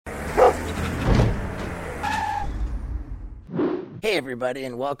Hey everybody,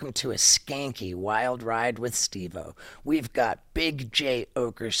 and welcome to a skanky wild ride with Steve-O. We've got Big Jay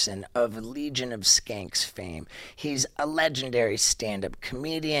Oakerson of Legion of Skanks fame. He's a legendary stand-up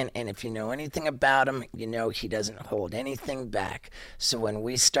comedian, and if you know anything about him, you know he doesn't hold anything back. So when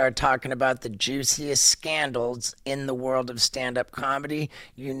we start talking about the juiciest scandals in the world of stand-up comedy,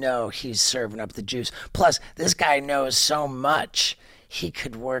 you know he's serving up the juice. Plus, this guy knows so much, he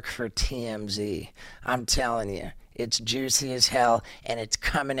could work for TMZ. I'm telling you. It's juicy as hell, and it's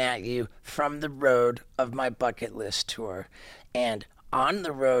coming at you from the road of my bucket list tour. And on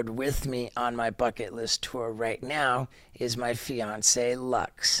the road with me on my bucket list tour right now is my fiance,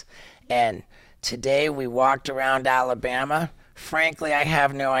 Lux. And today we walked around Alabama. Frankly, I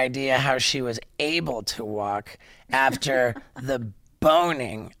have no idea how she was able to walk after the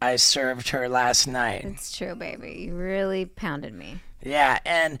boning I served her last night. It's true, baby. You really pounded me. Yeah,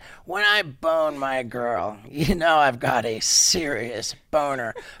 and when I bone my girl, you know I've got a serious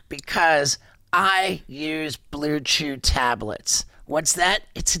boner because I use Blue Chew tablets. What's that?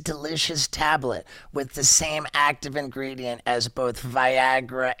 It's a delicious tablet with the same active ingredient as both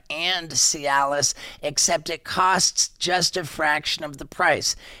Viagra and Cialis, except it costs just a fraction of the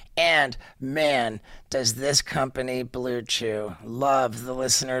price. And man, does this company, Blue Chew, love the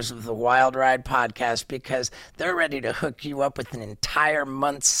listeners of the Wild Ride podcast because they're ready to hook you up with an entire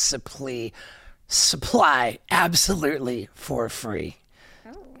month's supply absolutely for free.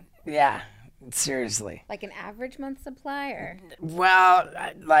 Oh. Yeah. Seriously. Like an average month supply, or? Well,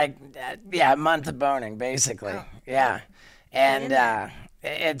 a month of boning, basically. Oh. Yeah. And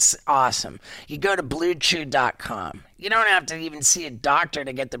it's awesome. You go to bluechew.com. You don't have to even see a doctor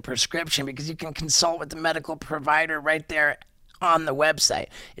to get the prescription because you can consult with the medical provider right there on the website.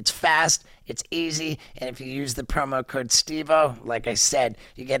 It's fast, it's easy, and if you use the promo code Steve-O, like I said,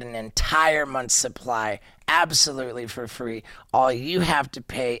 you get an entire month's supply absolutely for free. All you have to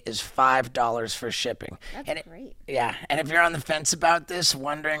pay is $5 for shipping. That's great. Yeah, and if you're on the fence about this,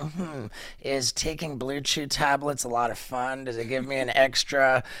 wondering, is taking Blue Chew tablets a lot of fun? Does it give me an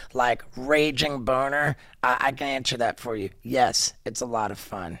extra, raging boner? I can answer that for you. Yes, it's a lot of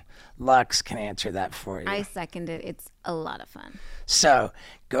fun. Lux can answer that for you. I second it. It's a lot of fun. So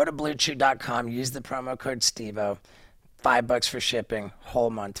go to bluechew.com, use the promo code Steve-O, $5 for shipping, whole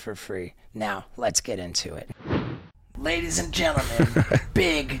month for free. Now, let's get into it. Ladies and gentlemen,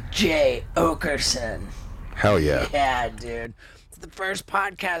 Big Jay Oakerson. Hell yeah. Yeah, dude. It's the first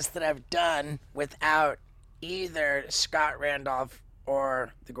podcast that I've done without either Scott Randolph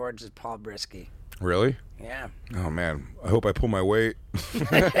or the gorgeous Paul Brisky. Really? Yeah. Oh, man. I hope I pull my weight.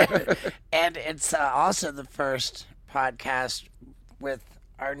 And it's also the first podcast with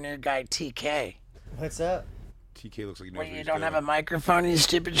our new guy, TK. What's up? TK looks like he knows Well, what you he's don't doing. have a microphone, you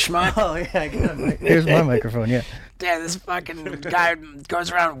stupid schmuck? Oh, yeah, I got here's my microphone, yeah. Yeah, this fucking guy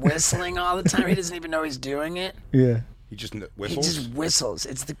goes around whistling all the time. He doesn't even know he's doing it. Yeah. He just He whistles? just whistles.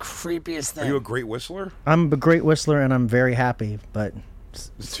 It's the creepiest thing. Are you a great whistler? I'm a great whistler and I'm very happy, but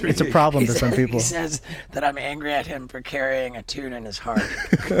it's a problem to some people. He says that I'm angry at him for carrying a tune in his heart.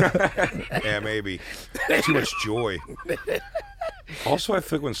 Yeah, maybe. Too much joy. Also, I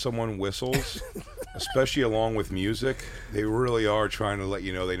think when someone whistles, especially along with music, they really are trying to let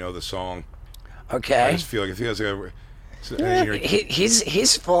you know they know the song. I Okay. just feel like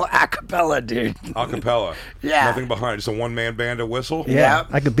He's full a cappella, dude. acapella. Yeah. Nothing behind. Just a one-man band to whistle. Yeah, Yep.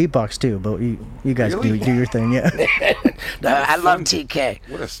 I could beatbox too, but you guys Really? do your thing, yeah. No, I love TK.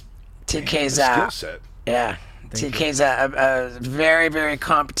 What a TK's skill set. yeah. TK's a very, very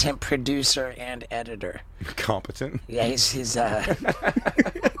competent producer and editor. Competent. Yeah, he's He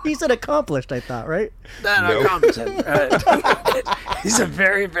said accomplished, I thought, right? not Nope. competent. He's a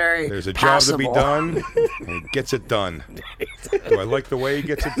very, very There's a passable. job to be done, and he gets it done. Do I like the way he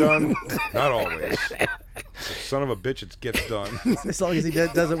gets it done? Not always. Son of a bitch, it gets done. As long as he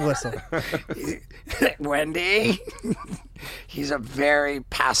doesn't whistle. Wendy, he's a very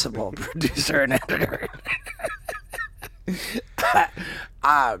passable producer and editor.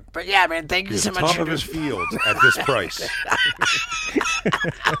 But yeah, man, thank you He's so top much for of his field at this price.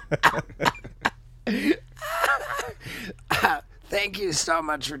 Thank you so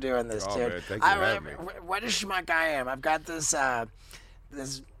much for doing this, Oh, dude. man, thank you for having me. What a schmuck I am. I've got this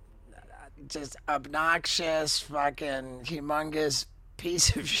just obnoxious, fucking humongous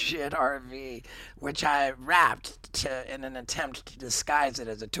piece of shit RV, which I wrapped in an attempt to disguise it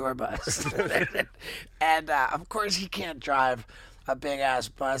as a tour bus. And of course, he can't drive a big ass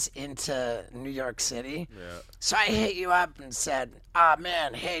bus into New York City. Yeah. So I hit you up and said,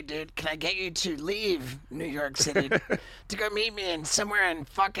 man, hey dude, can I get you to leave New York City to go meet me in somewhere in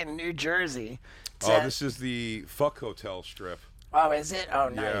fucking New Jersey? Oh, this is the fuck hotel strip. Oh, is it? Oh,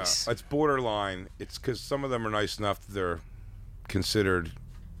 nice. Yeah, it's borderline. It's because some of them are nice enough that they're considered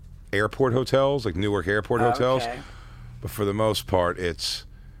airport hotels, like Newark airport hotels. Okay. But for the most part, get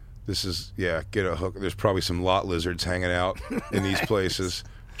a hook. There's probably some lot lizards hanging out in these places.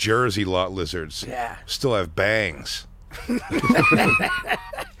 Jersey lot lizards. Yeah. Still have bangs.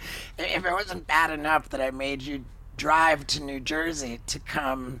 If it wasn't bad enough that I made you drive to New Jersey to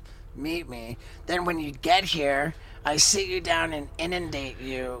come meet me, then when you get here, I sit you down and inundate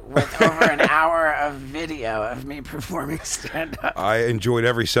you with over an hour of video of me performing stand-up. I enjoyed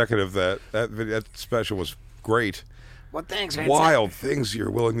every second of that. That special was great. Well, thanks, man. Wild things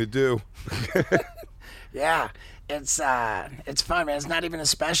you're willing to do. Yeah, it's fun, man. It's not even a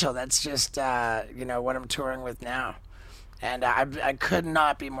special. That's just what I'm touring with now, and I could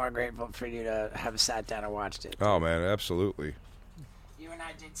not be more grateful for you to have sat down and watched it. Oh man, absolutely. You and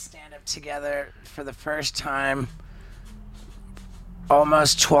I did stand up together for the first time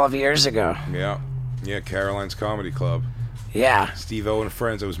almost 12 years ago. Yeah, Caroline's Comedy Club. Yeah. Steve-O and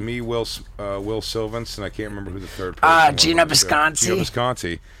friends. It was me, Will Sylvans, and I can't remember who the third person was. Gino on the show. Visconti. Gino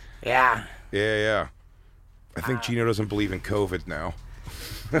Visconti. Yeah. Yeah. I think Gino doesn't believe in COVID now.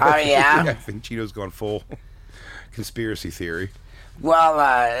 Oh, yeah? I think Gino's gone full conspiracy theory. Well,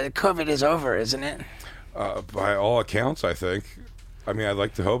 COVID is over, isn't it? By all accounts, I think. I mean, I'd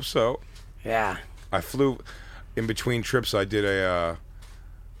like to hope so. Yeah. I flew in between trips. I did the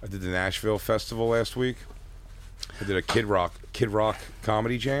Nashville Festival last week. I did a Kid Rock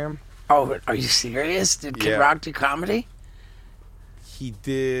comedy jam. Oh, are you serious? Did Kid Rock do comedy? He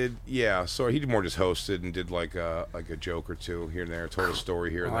did, yeah. So he more just hosted and did like a joke or two here and there, told a story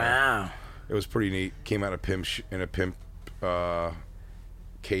here and there. Wow. It was pretty neat. Came out in a pimp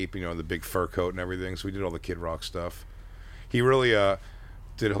cape, the big fur coat and everything. So we did all the Kid Rock stuff. He really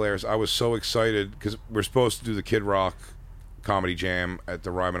did hilarious. I was so excited because we're supposed to do the Kid Rock comedy jam at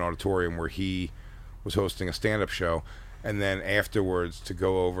the Ryman Auditorium where he was hosting a stand-up show, and then afterwards to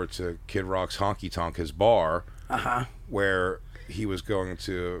go over to Kid Rock's Honky Tonk, his bar, where he was going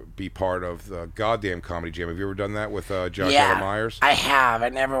to be part of the goddamn comedy jam. Have you ever done that with Josh Adam Myers? I have. I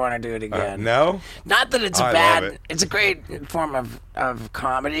never want to do it again. No? Not that it's I bad. love it. It's a great form of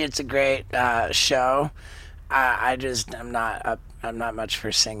comedy. It's a great show. I'm not much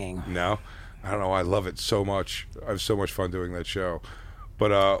for singing. No? I don't know. I love it so much. I have so much fun doing that show.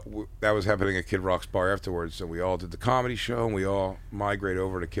 But that was happening at Kid Rock's bar afterwards. So we all did the comedy show, and we all migrate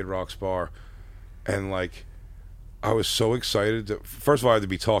over to Kid Rock's bar. And, I was so excited. First of all, I had to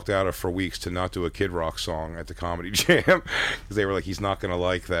be talked out of for weeks to not do a Kid Rock song at the comedy jam. Because they were like, he's not going to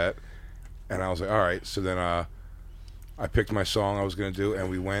like that. And I was like, all right. So then I picked my song I was going to do, and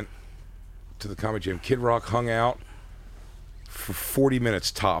we went to the comedy jam. Kid Rock hung out for 40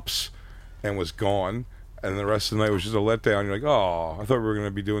 minutes tops and was gone. And the rest of the night was just a letdown. You're like, oh, I thought we were going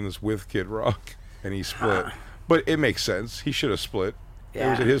to be doing this with Kid Rock. And he split. But it makes sense. He should have split. Yeah. It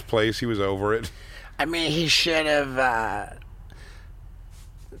was at his place. He was over it. I mean, he should have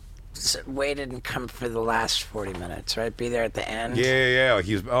waited and come for the last 40 minutes, right? Be there at the end. Yeah. Like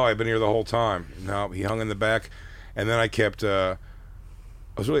I've been here the whole time. No, he hung in the back. And then I kept... it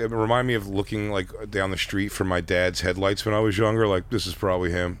reminded me of looking down the street from my dad's headlights when I was younger. Like, this is probably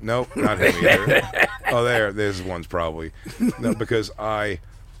him. Nope, not him either. Oh, there's one's probably. No, because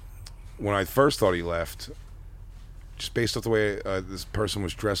when I first thought he left, just based off the way this person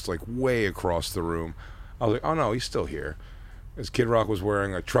was dressed, way across the room, I was like, oh no, he's still here. As Kid Rock was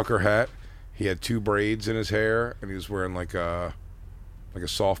wearing a trucker hat, he had 2 braids in his hair, and he was wearing like a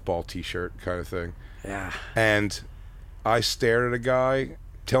softball T-shirt kind of thing. Yeah. And I stared at a guy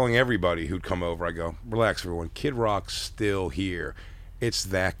telling everybody who'd come over, I go, relax everyone, Kid Rock's still here. It's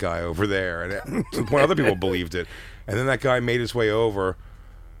that guy over there. And to the point other people believed it. And then that guy made his way over.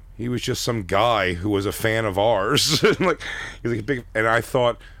 He was just some guy who was a fan of ours. He was like a big, and I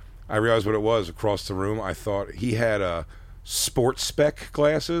realized what it was across the room. I thought he had sports spec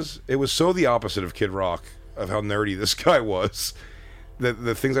glasses. It was so the opposite of Kid Rock, of how nerdy this guy was.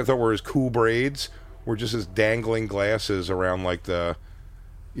 The things I thought were his cool braids were just his dangling glasses around like a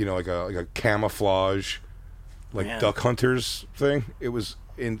camouflage, duck hunters thing. It was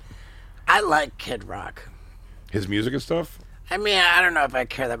in. I like Kid Rock. His music and stuff. I mean, I don't know if I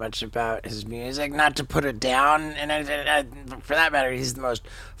care that much about his music. Not to put it down, and for that matter, he's the most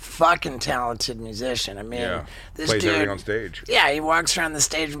fucking talented musician. I mean, this plays dude, everything on stage. Yeah, he walks around the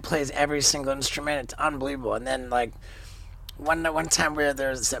stage and plays every single instrument. It's unbelievable. And then one time there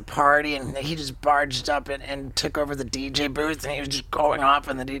was a party, and he just barged up and took over the DJ booth, and he was just going off.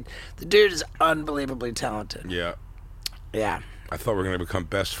 And the dude is unbelievably talented. Yeah. Yeah. I thought we were going to become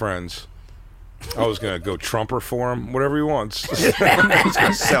best friends. I was gonna go Trumper for him, whatever he wants. He's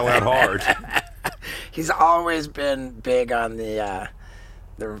gonna sell out hard. He's always been big on the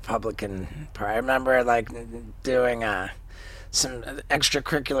Republican Party. I remember like doing some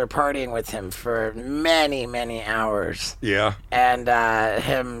extracurricular partying with him for many, many hours. Yeah. And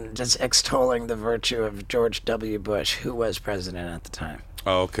him just extolling the virtue of George W. Bush, who was president at the time.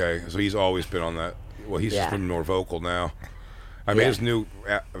 Oh, okay. So he's always been on that. Well, he's just been more vocal now. I mean, his new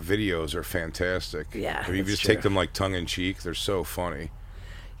videos are fantastic. Yeah, if you just take them like tongue in cheek, they're so funny.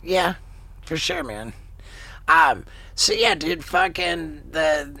 Yeah, for sure, man. So yeah, dude, fucking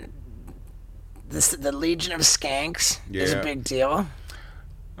the Legion of Skanks is a big deal.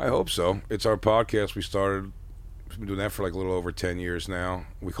 I hope so. It's our podcast. We've been doing that for like a little over 10 years now.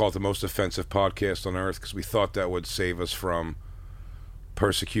 We call it the most offensive podcast on earth because we thought that would save us from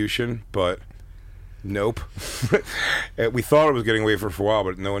persecution, but nope. We thought it was getting away for a while,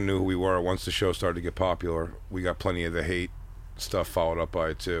 but no one knew who we were. Once the show started to get popular, we got plenty of the hate stuff followed up by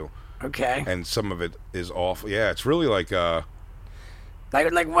it too. Okay. And some of it is awful. Yeah, it's really like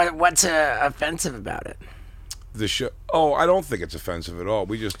what's offensive about it? the show. Oh, I don't think it's offensive at all.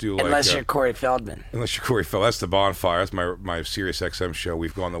 We just do like unless you're Corey Feldman. Unless you're Corey Feldman. That's the Bonfire. That's my Sirius XM show.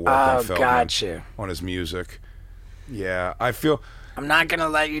 We've gone to work on Feldman. Got you. On his music. Yeah, I feel. I'm not going to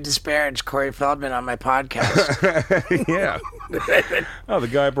let you disparage Corey Feldman on my podcast. Yeah. Oh, the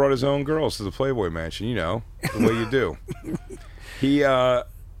guy brought his own girls to the Playboy Mansion. You know, the way you do.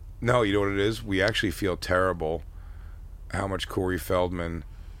 No, you know what it is? We actually feel terrible how much Corey Feldman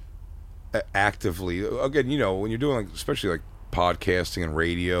actively, again, you know, when you're doing, like, especially like podcasting and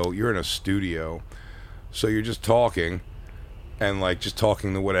radio, you're in a studio, so you're just talking and like just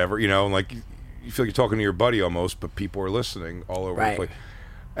talking to whatever, you know, and like you feel like you're talking to your buddy almost, but people are listening all over the place.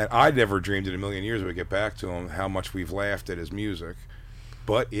 And I never dreamed in a million years we'd get back to him how much we've laughed at his music,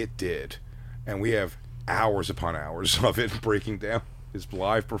 but it did, and we have hours upon hours of it breaking down his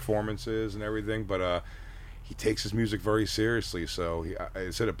live performances and everything, but he takes his music very seriously, so I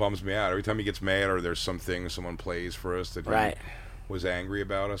said it bums me out every time he gets mad or there's something someone plays for us that he was angry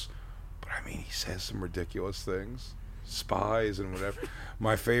about us. But I mean, he says some ridiculous things, spies and whatever.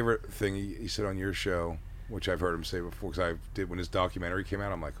 My favorite thing he said on your show, which I've heard him say before, because I did when his documentary came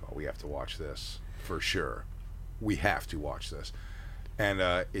out, I'm like, oh, we have to watch this for sure. We have to watch this. And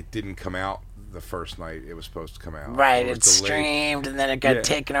it didn't come out the first night it was supposed to come out. Right, it streamed and then it got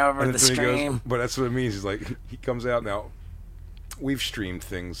taken over the stream. But that's what it means. He's like, he comes out now. We've streamed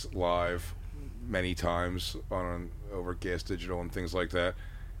things live many times over Gas Digital and things like that.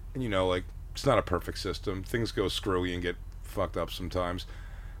 And you know, like, it's not a perfect system. Things go screwy and get fucked up sometimes.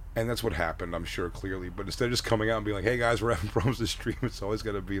 And that's what happened, I'm sure, clearly. But instead of just coming out and being like, hey, guys, we're having problems with the stream, it's always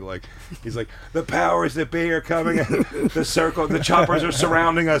got to be like, he's like, the powers that be are coming. The circle, the choppers are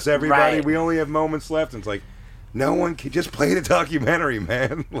surrounding us, everybody. Right. We only have moments left. And it's like, no one can just play the documentary,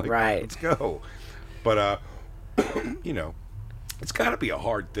 man. Like, let's go. But, you know, it's got to be a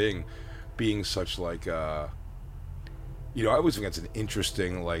hard thing being such like, you know, I always think that's an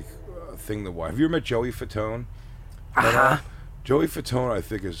interesting, like, thing to watch. Have you ever met Joey Fatone? Joey Fatone, I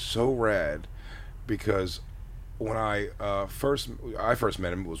think, is so rad because when I first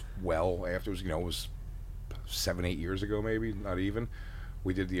met him, it was well afterwards. You know, it was 7-8 years ago, maybe not even.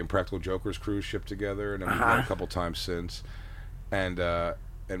 We did the Impractical Jokers cruise ship together, and then we met a couple times since, and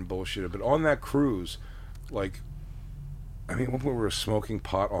bullshit. But on that cruise, like, I mean, when we were smoking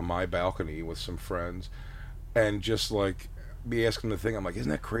pot on my balcony with some friends, and just like me asking the thing, I'm like,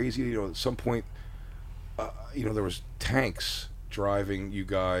 isn't that crazy? You know, at some point, you know, there was tanks driving you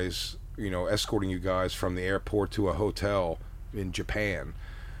guys, you know, escorting you guys from the airport to a hotel in Japan.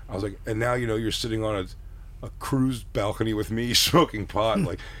 I was like, and now, you know, you're sitting on a cruise balcony with me smoking pot.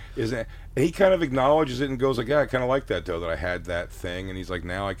 Like, isn't it? And he kind of acknowledges it and goes like, yeah, I kind of like that, though, that I had that thing. And he's like,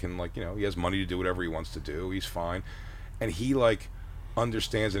 now I can, like, you know, he has money to do whatever he wants to do. He's fine. And he, like,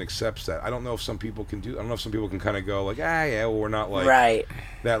 understands and accepts that. I don't know if some people can do, I don't know if some people can kind of go like, yeah, well, we're not like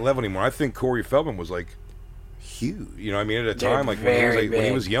that level anymore. I think Corey Feldman was like huge, you know what I mean, at a time, like when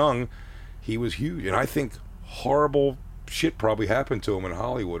he was young, he was huge. And I think horrible shit probably happened to him in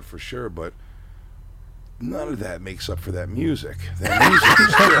Hollywood for sure, but none of that makes up for that music. That music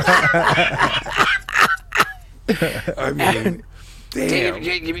is just I mean, damn.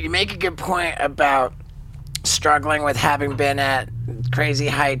 You make a good point about struggling with having been at crazy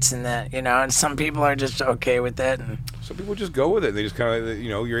heights and that, you know, and some people are just okay with it, and some people just go with it. They just kind of, you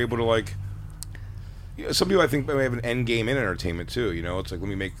know, you're able to, like, you know, some people I think may have an end game in entertainment too, you know. It's like, let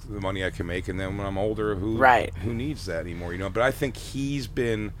me make the money I can make, and then when I'm older, who needs that anymore, you know. But I think he's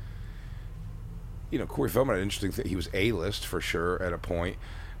been, you know, Corey Feldman had an interesting thing. He was A-list for sure at a point,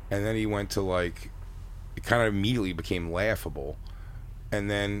 and then he went to like, it kind of immediately became laughable, and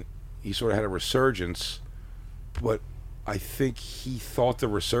then he sort of had a resurgence, but I think he thought the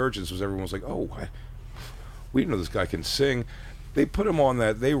resurgence was everyone was like, oh, we didn't know this guy can sing. They put him on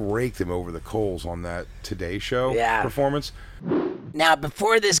that, they raked him over the coals on that Today Show performance. Now,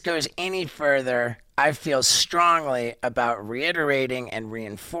 before this goes any further, I feel strongly about reiterating and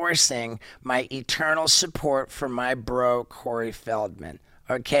reinforcing my eternal support for my bro, Corey Feldman.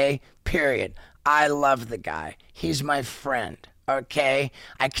 Okay? Period. I love the guy. He's my friend. Okay?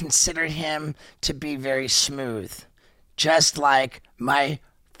 I consider him to be very smooth. Just like my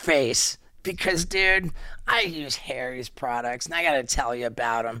face. Because, dude, I use Harry's products, and I gotta tell you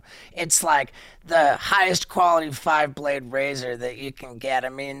about them. It's like the highest quality 5-blade razor that you can get. I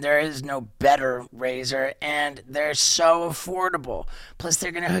mean, there is no better razor, and they're so affordable. Plus,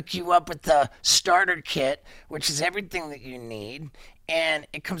 they're gonna hook you up with the starter kit, which is everything that you need. And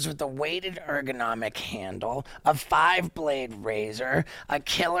it comes with a weighted ergonomic handle, a 5-blade razor, a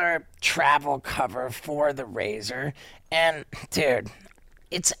killer travel cover for the razor, and, dude,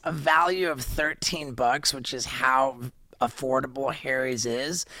 it's a value of $13, which is how affordable Harry's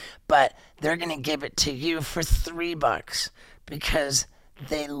is, but they're going to give it to you for $3 because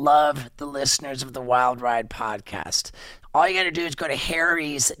they love the listeners of the Wild Ride podcast. All you got to do is go to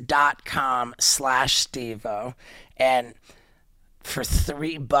harrys.com/Stevo, and for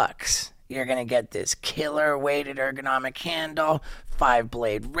 $3, you're going to get this killer weighted ergonomic handle,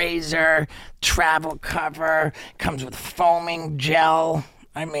 5-blade razor, travel cover, comes with foaming gel.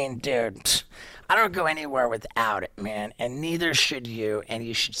 I mean, dude, I don't go anywhere without it, man, and neither should you, and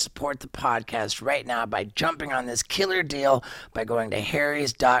you should support the podcast right now by jumping on this killer deal by going to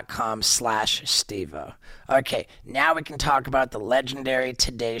harrys.com/Stevo. Okay, now we can talk about the legendary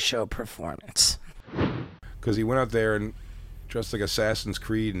Today Show performance. Because he went out there and dressed like Assassin's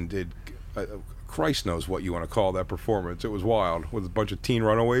Creed and did, Christ knows what you want to call that performance. It was wild, with a bunch of teen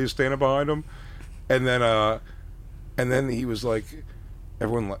runaways standing behind him. And then he was like,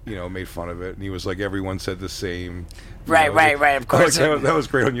 everyone, made fun of it, and he was like, everyone said the same. Right, of course. Like, that was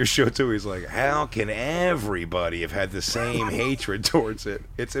great on your show, too. He's like, how can everybody have had the same hatred towards it?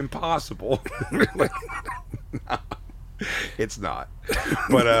 It's impossible. Like, no, it's not.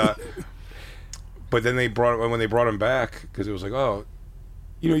 But then when they brought him back, because it was like, oh,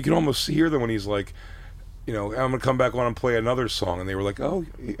 you can almost hear them when he's like, I'm going to come back on and play another song. And they were like, oh,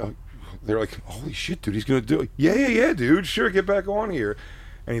 they're like, holy shit, dude, he's going to do it. Yeah, dude, sure, get back on here.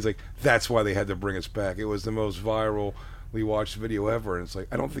 And he's like, that's why they had to bring us back. It was the most virally watched video ever. And it's like,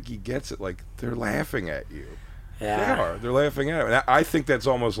 I don't think he gets it. Like, they're laughing at you. Yeah. They are. They're laughing at him. And I think that's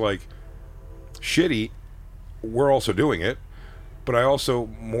almost like shitty. We're also doing it. But I also,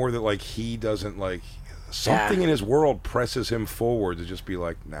 more that, like, he doesn't, like, something in his world presses him forward to just be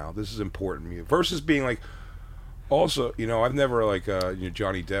like, no, this is important to me. Versus being like, also, I've never, like,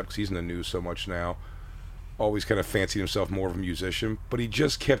 Johnny Depp, because he's in the news so much now, always kind of fancied himself more of a musician, but he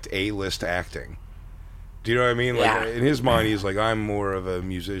just kept A-list acting. Do you know what I mean? Like, in his mind, he's like, I'm more of a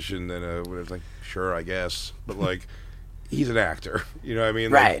musician than a, it's like, sure, I guess. But, like, he's an actor. You know what I mean?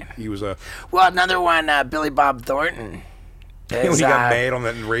 Right. Like, he was a... Well, another one, Billy Bob Thornton. When he got mad on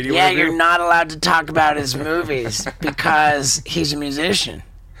that radio interview? You're not allowed to talk about his movies because he's a musician.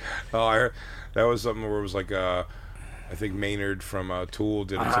 Oh, I heard, that was something where it was like, I think Maynard from Tool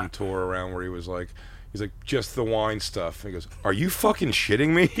did some tour around where he's like, just the wine stuff. And he goes, are you fucking shitting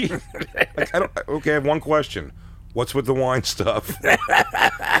me? Like, okay, I have one question. What's with the wine stuff?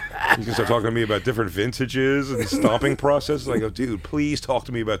 He's gonna start talking to me about different vintages and stomping processes. I go, dude, please talk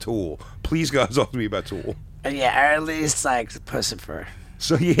to me about Tool. Please, God, talk to me about Tool. Yeah, or at least like Pussifer.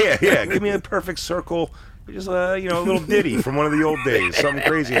 So yeah, give me a perfect circle. Just a little ditty from one of the old days. Something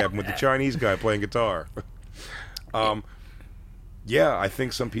crazy happened with the Chinese guy playing guitar. Yeah, I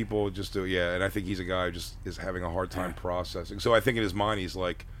think some people just do. Yeah, and I think he's a guy who just is having a hard time processing. So I think in his mind he's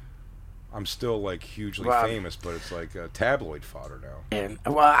like, I'm still like hugely famous, but it's like tabloid fodder now. And,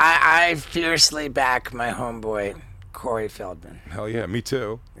 well, I fiercely back my homeboy Corey Feldman. Hell yeah, me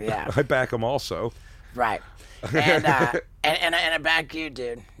too. Yeah, I back him also. Right. And I back you,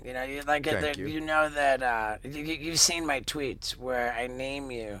 dude. You like Thank you. You know that you've seen my tweets where I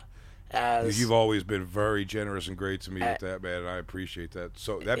name you as. You've always been very generous and great to me with that, man, and I appreciate that.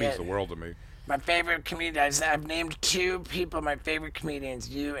 So that means the world to me. My favorite comedians. I've named 2 people my favorite comedians: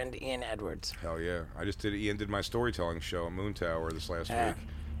 you and Ian Edwards. Hell yeah! Ian did my storytelling show at Moon Tower this last week.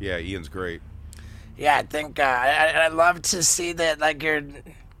 Yeah, Ian's great. Yeah, I think I'd love to see that, like, you're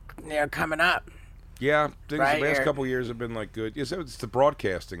coming up. Yeah, the last couple of years have been like good. It's the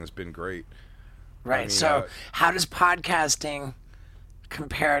broadcasting has been great. Right. I mean, so how does podcasting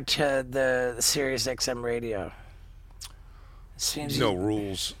compare to the Sirius XM radio? Seems No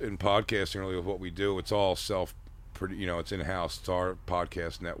rules in podcasting really of what we do. It's all it's in-house. It's our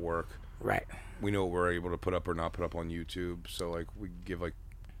podcast network. right. We know what we're able to put up or not put up on YouTube. So like we give like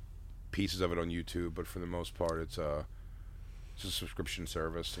pieces of it on YouTube, but for the most part it's a subscription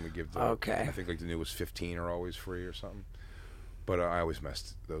service, and we give Okay. I think like the newest 15 are always free or something. But I always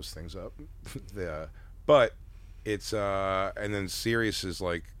messed those things up. But it's and then Sirius is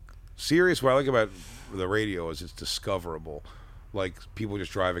like Sirius. What I like about the radio is it's discoverable. Like people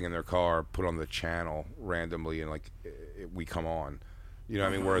just driving in their car put on the channel randomly, and like we come on. You know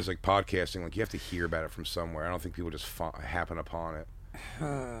what I mean? Whereas like podcasting, like you have to hear about it from somewhere. I don't think people just happen upon it.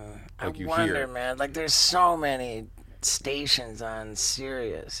 I Like you wonder, hear. man. Like there's so many stations on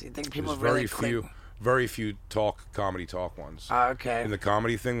Sirius. You think people There's really very few comedy talk ones. Okay. In the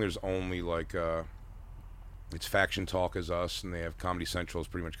comedy thing, there's only like it's Faction Talk is us, and they have Comedy Central has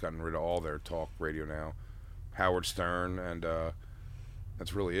pretty much gotten rid of all their talk radio now. Howard Stern, and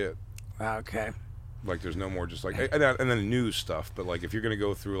that's really it. Okay. Like there's no more just like and then news stuff. But like if you're gonna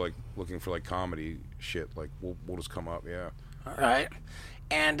go through like looking for like comedy shit, like we'll just come up, yeah. All right.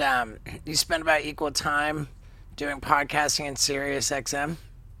 And you spend about equal time doing podcasting in Sirius XM?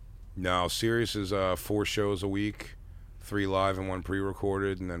 No, Sirius is 4 shows a week, 3 live and 1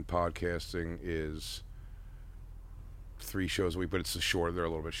 pre-recorded, and then podcasting is 3 shows a week, but it's they're a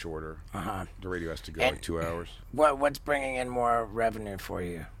little bit shorter. Uh-huh. The radio has to go And- like 2 hours. What's bringing in more revenue for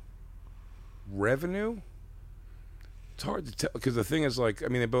you? Revenue? It's hard to tell because the thing is like I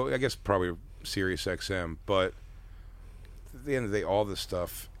mean they both I guess probably Sirius XM, but at the end of the day all this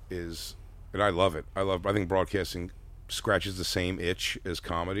stuff is and I love it. I think broadcasting scratches the same itch as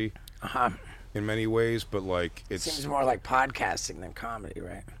comedy in many ways, but like it Seems more like podcasting than comedy,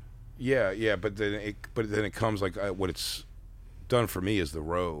 right? yeah, but then it comes like what it's done for me is the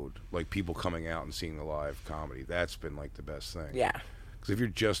road, like people coming out and seeing the live comedy. That's been like the best thing. Yeah. Because if you're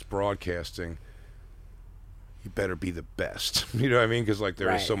just broadcasting, you better be the best. You know what I mean? Because like there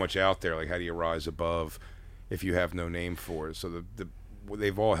is Right. so much out there. Like how do you rise above if you have no name for it? So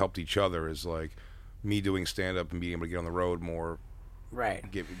they've all helped each other. Is like me doing stand up and being able to get on the road more, Right.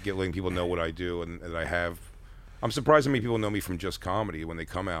 letting people know what I do and that I have. I'm surprised how many people know me from just comedy when they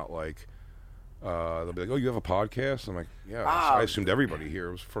come out. Like they'll be like, "Oh, you have a podcast?" I'm like, "Yeah." Oh. I assumed everybody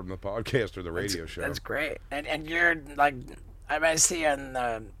here was from the podcast or the radio show. That's great. And you're like, I see you in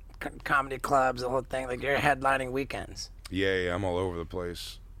the comedy clubs, the whole thing. Like you're headlining weekends. Yeah, I'm all over the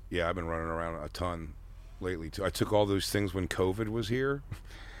place. Yeah, I've been running around a ton lately too. I took all those things when COVID was here,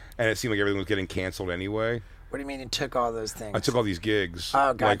 and it seemed like everything was getting canceled anyway. What do you mean you took all those things? I took all these gigs, Oh,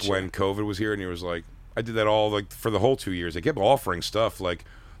 like gotcha. when COVID was here, and it was like I did that all like for the whole 2 years. They kept offering stuff like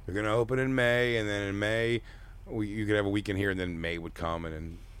they're gonna open in May, and then in May you could have a weekend here, and then May would come,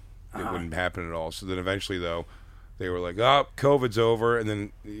 and it wouldn't happen at all. So then eventually though. They were like, "Oh, COVID's over," and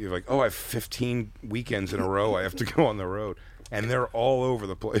then you're like, "Oh, I have 15 weekends in a row. I have to go on the road," and they're all over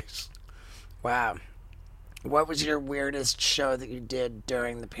the place. Wow. What was your weirdest show that you did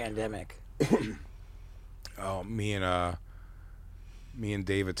during the pandemic? Oh, me and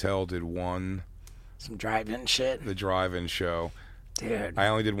Dave Attell did one, Some drive-in shit? the drive-in show. Dude. I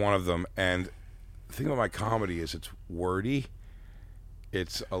only did one of them, and the thing about my comedy is it's wordy.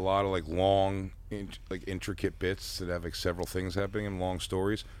 It's a lot of like long, like intricate bits that have like several things happening and long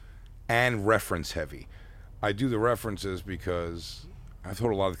stories, and reference heavy. I do the references because I've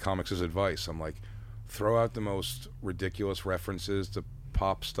told a lot of the comics as advice. I'm like, throw out the most ridiculous references to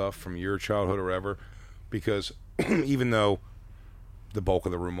pop stuff from your childhood or whatever, because even though the bulk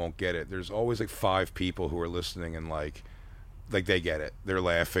of the room won't get it, there's always like 5 people who are listening and like they get it. They're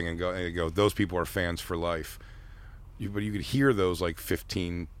laughing and go, those people are fans for life. But you could hear those like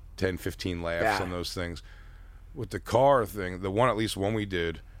 10, 15 laughs on those things. With the car thing, at least one we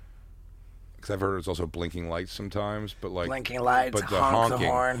did, because I've heard it's also blinking lights sometimes, but like Blinking lights, but the honk the honking,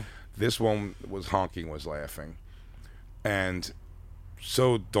 horn. This one was honking, was laughing, and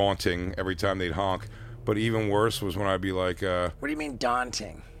so daunting every time they'd honk. But even worse was when I'd be like, What do you mean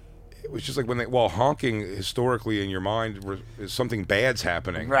daunting? it was just like honking historically in your mind is something bad's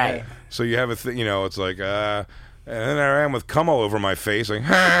happening, Right. So you have a thing, it's like, and then I am with cum all over my face, like,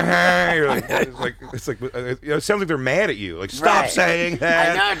 ha, ha. You're like, it sounds like they're mad at you. Like, stop Right. saying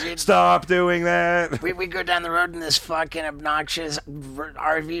that. I know, dude. Stop doing that. We go down the road in this fucking obnoxious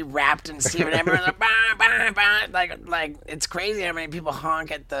RV wrapped in steel, and everyone's like, bah, bah, bah. Like it's crazy how many people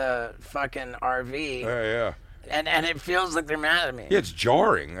honk at the fucking RV, Yeah. and it feels like they're mad at me. Yeah, it's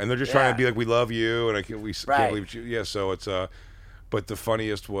jarring, and they're just trying Yeah. to be like, "We love you," and we Right. can't believe you. Yeah, so it's but the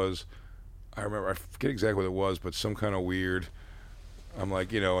funniest was, I remember I forget exactly what it was, but some kind of weird. I'm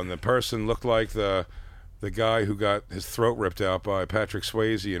like, and the person looked like the guy who got his throat ripped out by Patrick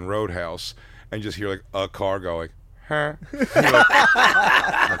Swayze in Roadhouse, and just hear like a car going, huh? That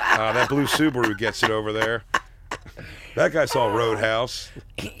blue Subaru gets it over there. That guy saw Roadhouse.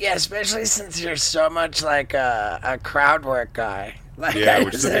 Yeah, especially since you're so much like a crowd work guy. Like, Yeah,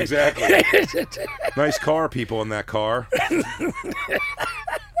 which is exactly. Nice car, people in that car.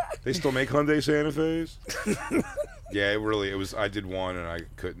 They still make Hyundai Santa Fe's? Yeah, it was. I did one and I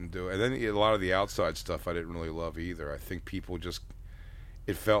couldn't do it. And then a lot of the outside stuff I didn't really love either. I think people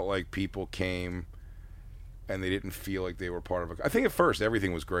it felt like people came and they didn't feel like they were part of I think at first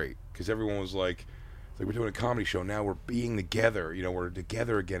everything was great because everyone was like, we're doing a comedy show now, we're being together, we're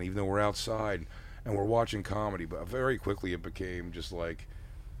together again even though we're outside and we're watching comedy. But very quickly it became just like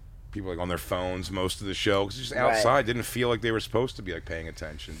people like on their phones most of the show because just outside Right. didn't feel like they were supposed to be like paying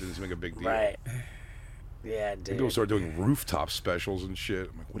attention. Didn't seem like a big deal. Right. Yeah, dude. People started doing rooftop specials and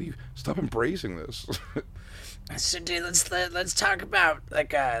shit. I'm like, what do you stop embracing this? So, dude, let's talk about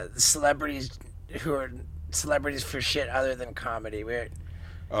like celebrities who are celebrities for shit other than comedy.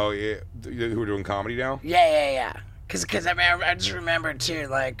 Oh yeah, who are doing comedy now? Yeah. Cause I mean, I just remember too,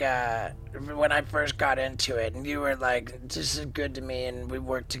 like when I first got into it, and you were like just good to me, and we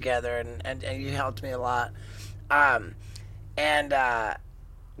worked together, and you helped me a lot.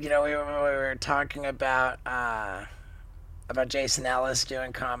 We were talking about Jason Ellis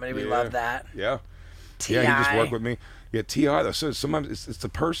doing comedy. We love that. Yeah. T.I. Yeah, he just worked with me. Yeah, T.I. though. So sometimes it's the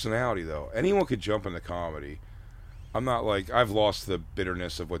personality though. Anyone could jump into comedy. I'm not like I've lost the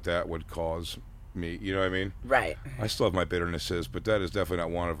bitterness of what that would cause me. You know what I mean? Right. I still have my bitternesses, but that is definitely not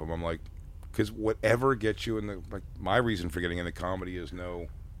one of them. I'm like, because whatever gets you in my reason for getting into comedy is no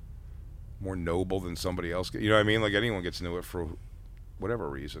more noble than somebody else. You know what I mean? Like anyone gets into it for whatever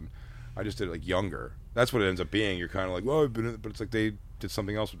reason. I just did it like younger. That's what it ends up being. You're kind of like, well, I've been in it, but it's like they did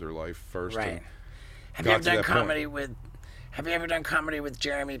something else with their life first. Right. Have got you ever to done that comedy with? Have you ever done comedy with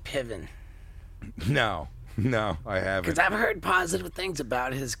Jeremy Piven? No, I haven't. Because I've heard positive things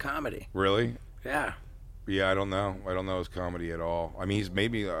about his comedy. Really? Yeah. Yeah, I don't know. I don't know his comedy at all. I mean,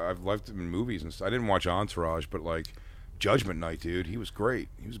 I've liked him in movies and stuff. I didn't watch Entourage, but like Judgment Night, dude, he was great.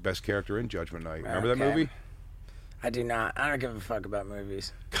 He was the best character in Judgment Night. Remember that movie? I do not. I don't give a fuck about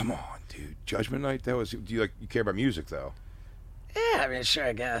movies. Come on, dude. Judgment Night. Do you care about music though? Yeah, I mean, sure,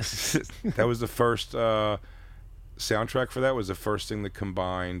 I guess. That was the first soundtrack for that. Was the first thing that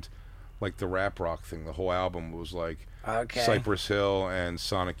combined like the rap rock thing. The whole album was like Cypress Hill and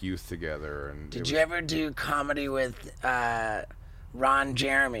Sonic Youth together. And Did you ever do comedy with Ron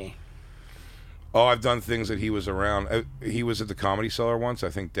Jeremy? Oh, I've done things that he was around. He was at the Comedy Cellar once. I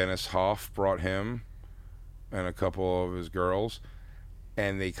think Dennis Hoff brought him and a couple of his girls,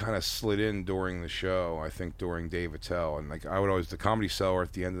 and they kind of slid in during the show. I think during Dave Attell, and like I would always the Comedy Cellar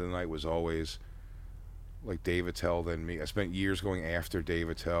at the end of the night was always like Dave Attell then me. I spent years going after Dave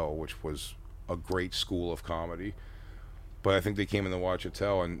Attell, which was a great school of comedy. But I think they came in to watch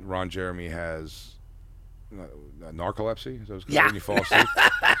Attell, and Ron Jeremy has narcolepsy. Is that what it's called when you fall asleep?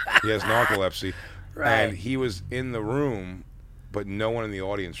 He has narcolepsy, Right. and he was in the room, but no one in the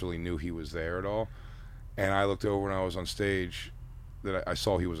audience really knew he was there at all. And I looked over when I was on stage, that I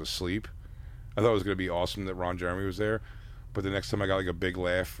saw he was asleep. I thought it was going to be awesome that Ron Jeremy was there, but the next time I got like a big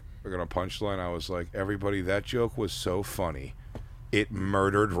laugh, like on a punchline, I was like, everybody, that joke was so funny. It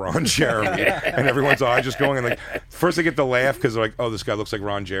murdered Ron Jeremy. And everyone's eyes just going, and like, first they get the laugh because they're like, oh, this guy looks like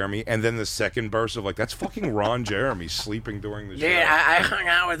Ron Jeremy. And then the second burst of like, that's fucking Ron Jeremy sleeping during the show. Dude, I hung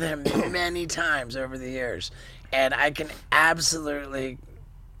out with him many times over the years, and I can absolutely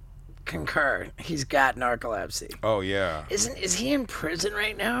concur. He's got narcolepsy. Oh, yeah. Is he in prison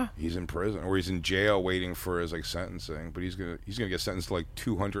right now? He's in prison, or he's in jail waiting for his like sentencing. But he's gonna get sentenced to like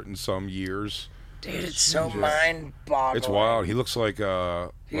 200 and some years. Dude, it's so mind-boggling. It's wild. He looks like Yeah,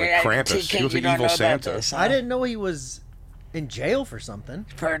 Krampus. TK, He looks you like don't evil know about Santa. this, huh? I didn't know he was in jail for something.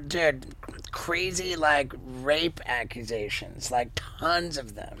 For, dude, crazy, like, rape accusations. Like, tons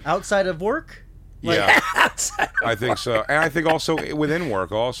of them. Outside of work? Yeah, Outside of I think so. And I think also within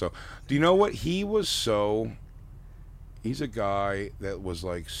work also. Do you know what? He's a guy that was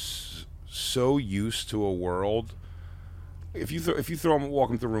like so used to a world. If you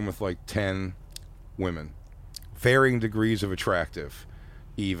walk into a room with like 10 women, varying degrees of attractive,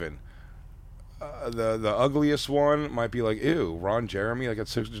 even. The ugliest one might be like, ew, Ron Jeremy, like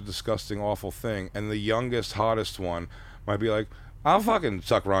that's such a disgusting, awful thing. And the youngest, hottest one might be like, I'll fucking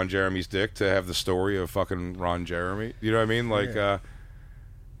suck Ron Jeremy's dick to have the story of fucking Ron Jeremy. You know what I mean? Like,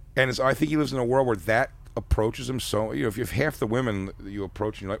 and I think he lives in a world where that approaches him so. If you have half the women that you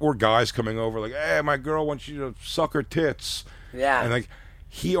approach, and you're like, or guys coming over like, hey, my girl wants you to suck her tits. Yeah. And like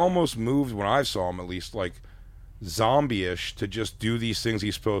he almost moved when I saw him, at least, like zombie-ish, to just do these things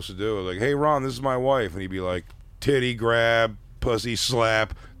he's supposed to do. Like, hey Ron, this is my wife, and he'd be like, titty grab, pussy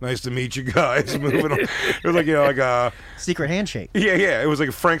slap, nice to meet you guys. Moving on. It was like, like a Secret handshake. yeah. It was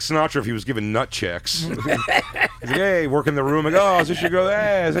like Frank Sinatra if he was giving nut checks. He's like, hey, working the room. Like, oh, is this your girl?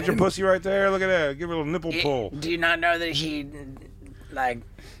 Hey, is that your pussy right there? Look at that. Give it a little nipple pull. Do you not know that he, like,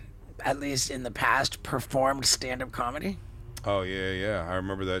 at least in the past, performed stand-up comedy? Oh yeah. I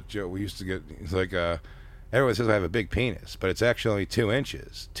remember that joke. We used to get. It's like, everyone says I have a big penis, but it's actually only 2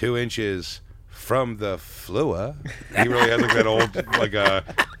 inches. 2 inches from the flua. He really has like that old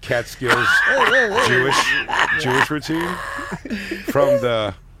Catskills Jewish routine. From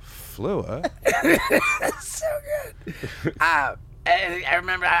the flua. So good. And I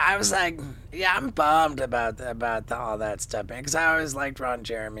remember I was like, yeah, I'm bummed about all that stuff, man, because I always liked Ron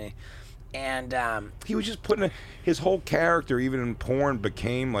Jeremy. And He was just putting his whole character, even in porn,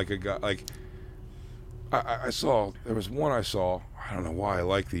 became like a guy. Like I saw, there was one I saw. I don't know why I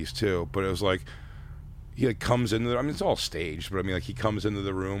like these two, but it was like he like comes into. I mean, it's all staged, but I mean, like he comes into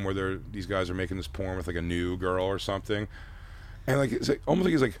the room where these guys are making this porn with like a new girl or something, and like it's like almost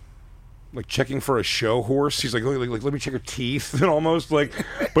like he's like checking for a show horse. He's like let me check her teeth, and almost like,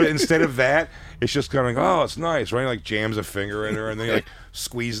 but instead of that, it's just kind of like, oh, it's nice, right? He like jams a finger in her, and then he like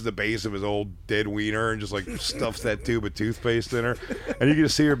squeezes the base of his old dead wiener and just like stuffs that tube of toothpaste in her, and you can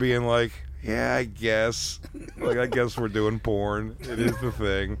just see her being like, yeah, I guess. Like, I guess we're doing porn. It is the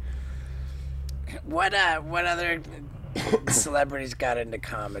thing. what other celebrities got into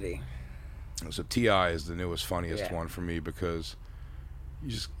comedy? So T.I. is the newest, funniest Yeah. one for me, because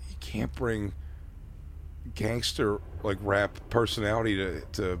you can't bring gangster like rap personality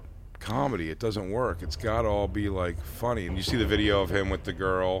to comedy. It doesn't work. It's got to all be like funny. And you see the video of him with the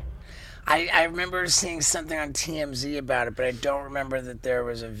girl. I remember seeing something on TMZ about it, but I don't remember that there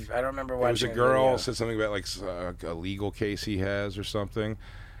was I don't remember It was watching a girl video. said something about like a legal case he has or something,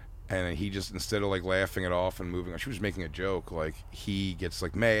 and he just, instead of like laughing it off and moving on, she was making a joke. Like, he gets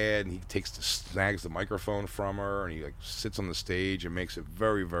like mad and he snags the microphone from her, and he like sits on the stage and makes it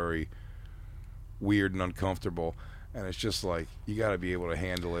very, very weird and uncomfortable. And it's just like, you got to be able to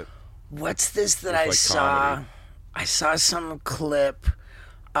handle it. What's this that With, I like, saw? comedy. I saw some clip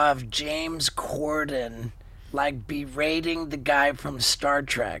of James Corden like berating the guy from Star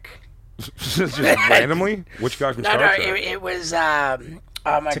Trek. Just randomly. Which guy from No, Star no, Trek? it was oh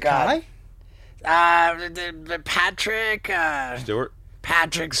my god, the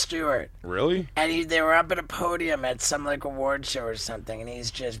Patrick Stewart. Really? And they were up at a podium at some like award show or something, and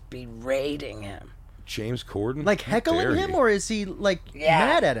he's just berating him. James Corden? Like How dare heckling him, you. or is he like Yeah.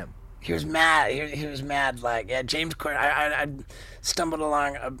 mad at him? He was mad. He was mad. Like, yeah, James Corden. I stumbled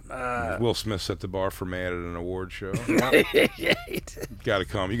along. Will Smith set the bar for mad at an award show. Yeah, he did. Got to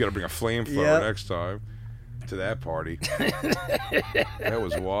come. You got to bring a flamethrower Yep. next time to that party. That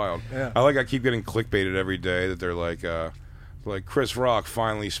was wild. Yeah. I keep getting clickbaited every day that they're like Chris Rock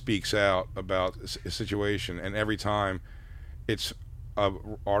finally speaks out about a situation, and every time it's a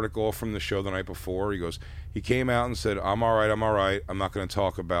article from the show the night before. He came out and said, I'm all right, I'm not going to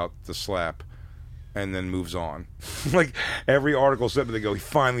talk about the slap, and then moves on. Like, every article said, but they go, he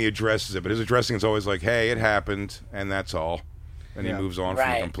finally addresses it, but his addressing is always like, hey, it happened, and that's all, and he moves on from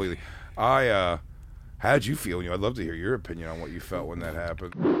Right. it completely. How did you feel? I'd love to hear your opinion on what you felt when that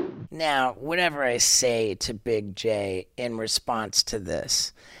happened. Now, whatever I say to Big J in response to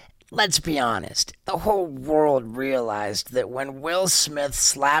this, let's be honest. The whole world realized that when Will Smith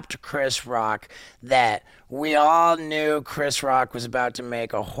slapped Chris Rock, that we all knew Chris Rock was about to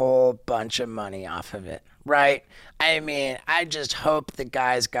make a whole bunch of money off of it, right? I mean, I just hope the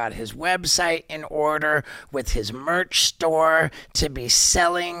guy's got his website in order with his merch store to be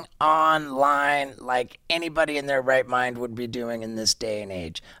selling online like anybody in their right mind would be doing in this day and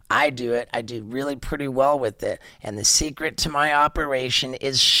age. I do it. I do really pretty well with it. And the secret to my operation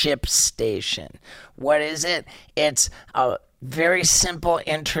is ShipStation. What is it? It's a very simple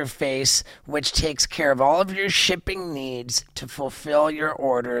interface which takes care of all of your shipping needs to fulfill your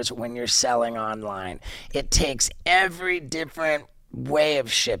orders when you're selling online. It takes every different way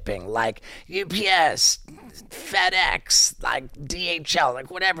of shipping, like UPS, FedEx, like DHL, like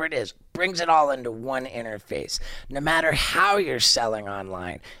whatever it is, brings it all into one interface. No matter how you're selling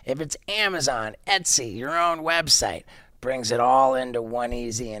online, if it's Amazon, Etsy, your own website, brings it all into one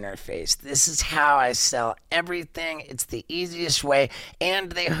easy interface. This is how I sell everything. It's the easiest way,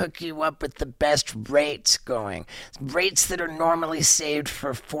 and they hook you up with the best rates going. Rates that are normally saved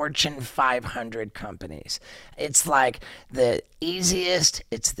for Fortune 500 companies. It's like the easiest,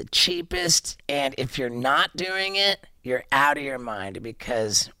 it's the cheapest, and if you're not doing it, you're out of your mind,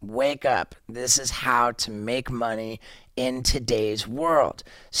 because wake up. This is how to make money in today's world.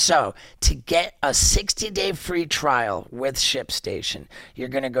 So to get a 60-day free trial with ShipStation, you're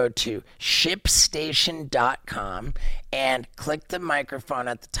going to go to ShipStation.com and click the microphone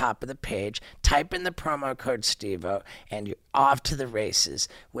at the top of the page, type in the promo code STEVO, and you're off to the races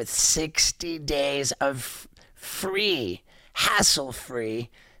with 60 days of free, hassle-free,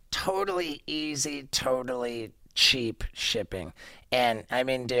 totally easy, totally cheap shipping. And I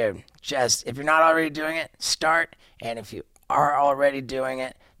mean, dude, just if you're not already doing it, start. And if you are already doing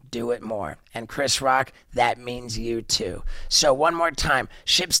it, do it more. And Chris Rock, that means you too. So one more time,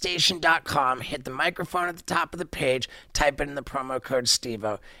 ShipStation.com, hit the microphone at the top of the page, type in the promo code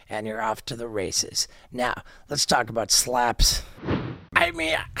STEVO, and you're off to the races. Now, let's talk about slaps. I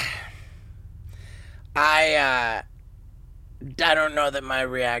mean, I don't know that my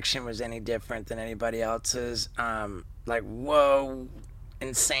reaction was any different than anybody else's. Like, whoa,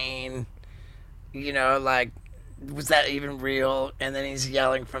 insane. You know, like, was that even real? And then he's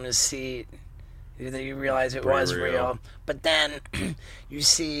yelling from his seat. You realize it was real. But then you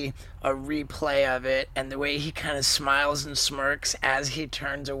see a replay of it, and the way he kind of smiles and smirks as he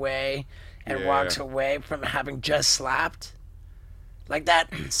turns away and walks away from having just slapped. Like that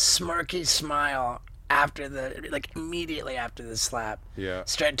smirky smile after immediately after the slap. Yeah.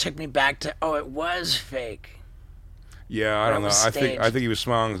 Took me back to, it was fake. Yeah, I don't know. I think he was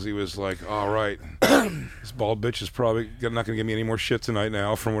smiling because he was like, all right, this bald bitch is probably not going to give me any more shit tonight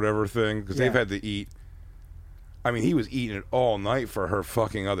now from whatever thing, because they've had to eat. I mean, he was eating it all night for her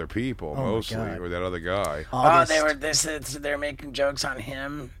fucking other people, mostly, or that other guy. They're making jokes on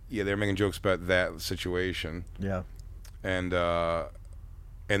him. Yeah, they're making jokes about that situation. Yeah.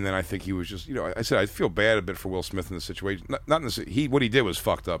 And then I think he was just, I said I feel bad a bit for Will Smith in the situation. Not in the, what he did was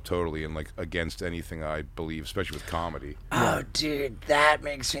fucked up totally and like against anything I believe, especially with comedy. Oh, dude, that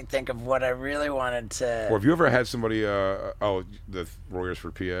makes me think of what I really wanted to. Or have you ever had somebody, the Warriors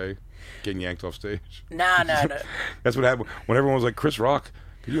for PA, getting yanked off stage? No. That's what happened when everyone was like, Chris Rock.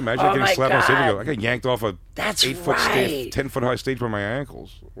 Could you imagine getting slapped on stage and go, I got yanked off a 8-foot stage, 10-foot high stage by my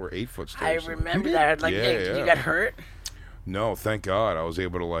ankles, or 8-foot stage. I remember that. Like, you got hurt? No, thank God. I was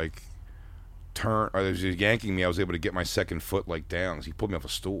able to like turn. As he was yanking me, I was able to get my second foot like down. He pulled me off a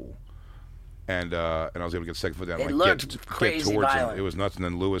stool, and I was able to get the second foot down. It like, looked crazy get towards violent. him. It was nuts. And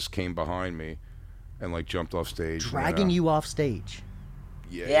then Lewis came behind me, and like jumped off stage, dragging you off stage.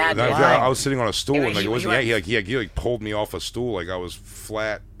 Yeah. I was sitting on a stool, and like it wasn't. He pulled me off a stool, like I was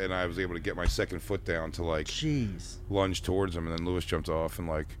flat, and I was able to get my second foot down to like lunge towards him, and then Lewis jumped off, and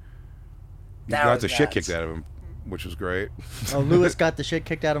like he got the shit kicked out of him, which was great. Oh, Lewis got the shit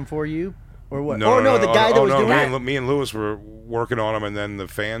kicked out of him for you? Or what? No, the guy that was doing it? Me and Lewis were working on him, and then the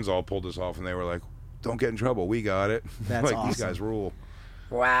fans all pulled us off, and they were like, don't get in trouble. We got it. That's like, awesome. These guys rule.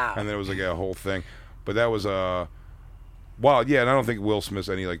 Wow. And then it was like a whole thing. But that was, wild. Yeah, and I don't think Will Smith's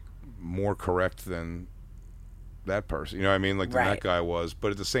any, like, more correct than that person. You know what I mean? Like, than that guy was. But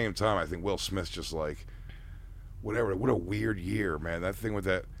at the same time, I think Will Smith's just like, whatever. What a weird year, man. That thing with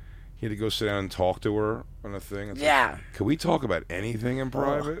that. He had to go sit down and talk to her on a thing. It's like, could we talk about anything in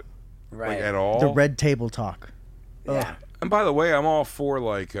private? Right. Like, at all? The red table talk. Yeah. And by the way, I'm all for,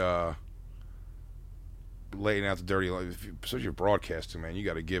 like, laying out the dirty life. Especially you're broadcasting, man. You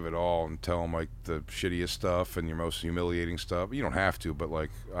got to give it all and tell them, like, the shittiest stuff and your most humiliating stuff. You don't have to, but, like,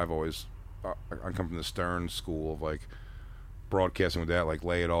 I come from the Stern school of, like, broadcasting with that, like,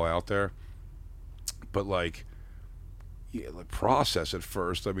 lay it all out there. But, like, yeah, like process it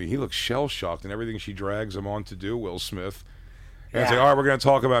first. I mean, he looks shell-shocked and everything she drags him on to do, Will Smith. And it's like, all right, we're going to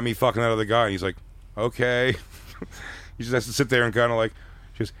talk about me fucking that other guy. And he's like, okay. He just has to sit there and kind of like,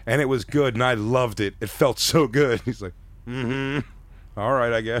 and it was good, and I loved it. It felt so good. He's like, all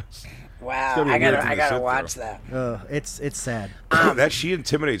right, I guess. Wow, I gotta watch that. It's sad. That she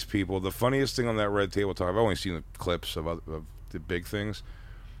intimidates people. The funniest thing on that red table talk, I've only seen the clips of the big things,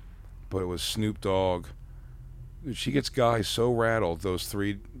 but it was Snoop Dogg. She gets guys so rattled, those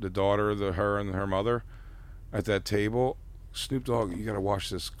three, the daughter, her, and her mother, at that table. Snoop Dogg, you got to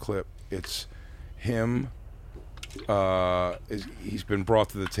watch this clip. It's him. He's been brought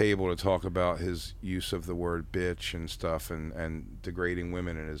to the table to talk about his use of the word bitch and stuff and degrading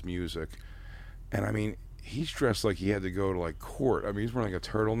women in his music. And, I mean, he's dressed like he had to go to, like, court. I mean, he's wearing, like, a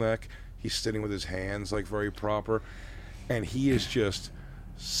turtleneck. He's sitting with his hands, like, very proper. And he is just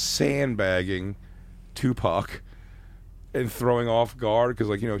sandbagging Tupac and throwing off guard because,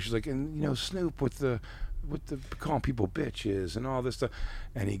 like, she's like, and Snoop with the calling people bitches and all this stuff,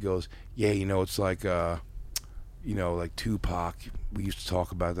 and he goes, yeah, it's like like Tupac, we used to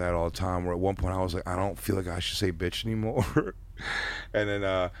talk about that all the time, where at one point I was like, I don't feel like I should say bitch anymore. And then,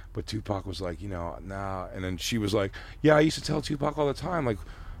 but Tupac was like, nah. And then she was like, yeah, I used to tell Tupac all the time, like,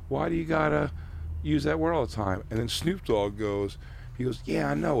 why do you gotta use that word all the time? And then Snoop Dogg goes, yeah,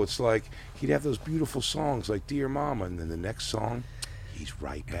 I know. It's like he'd have those beautiful songs like Dear Mama, and then the next song, he's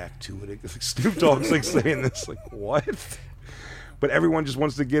right back to it. It's like Snoop Dogg's like saying this, like, what? But everyone just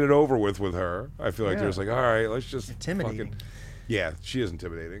wants to get it over with her. I feel like Yeah. there's like, all right, let's just Intimidating. Yeah, she is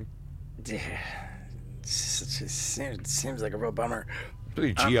intimidating. It seems like a real bummer.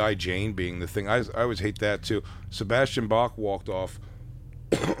 Really, G.I. Jane being the thing. I always hate that too. Sebastian Bach walked off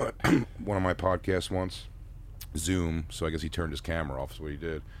one of my podcasts once, Zoom, so I guess he turned his camera off is what he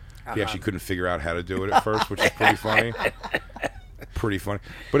did. He actually couldn't figure out how to do it at first, which is pretty funny. Pretty funny.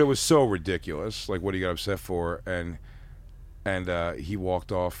 But it was so ridiculous, like what he got upset for, and he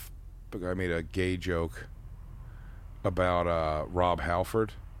walked off. I made a gay joke about Rob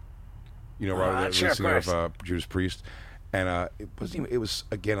Halford. Rob, sure, the singer of of Judas Priest. And it was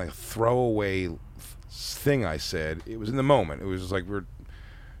again like a throwaway thing I said. It was in the moment. It was just like we're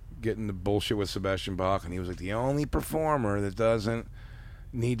getting the bullshit with Sebastian Bach, and he was like, the only performer that doesn't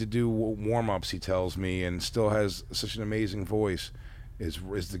need to do warm-ups, he tells me, and still has such an amazing voice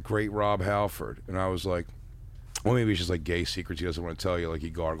is the great Rob Halford. And I was like, well, maybe it's just like gay secrets he doesn't want to tell you, like he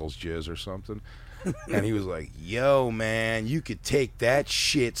gargles jizz or something. And he was like, yo, man, you could take that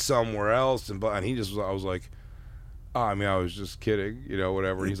shit somewhere else. And he just I was like, oh, I mean, I was just kidding,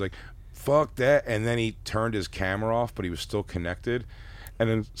 whatever. And he's like, fuck that. And then he turned his camera off, but he was still connected. And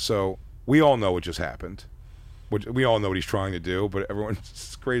then, so we all know what just happened. We all know what he's trying to do, but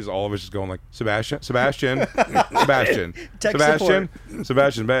it's crazy. All of us just going like, Sebastian, Sebastian. And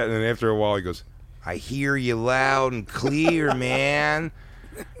then after a while he goes, I hear you loud and clear, man.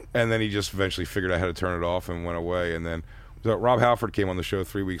 And then he just eventually figured out how to turn it off and went away. And then so Rob Halford came on the show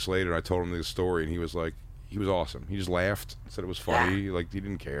 3 weeks later, and I told him the story, and he was like, he was awesome. He just laughed, said it was funny, like he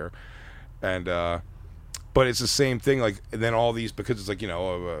didn't care. And but it's the same thing, like, and then all these, because it's like,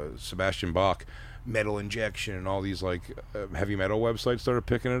 Sebastian Bach, Metal Injection, and all these like heavy metal websites started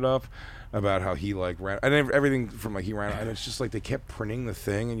picking it up about how he like ran, and everything from like he ran, and it's just like they kept printing the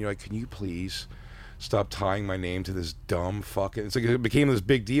thing, and you're like, can you please stop tying my name to this dumb fucking, it's like it became this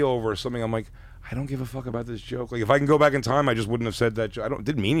big deal over something. I'm like, I don't give a fuck about this joke. Like if I can go back in time, I just wouldn't have said that joke. It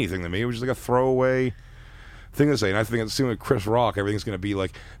didn't mean anything to me. It was just like a throwaway thing to say. And I think it's the same with Chris Rock. Everything's going to be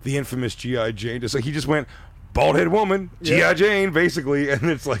like the infamous G.I. Jane. Just like he just went bald-headed woman, G.I. Jane, basically. And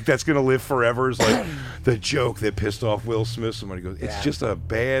it's like that's going to live forever. It's like the joke that pissed off Will Smith. Somebody goes, it's just a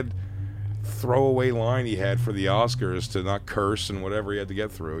bad throwaway line he had for the Oscars to not curse and whatever he had to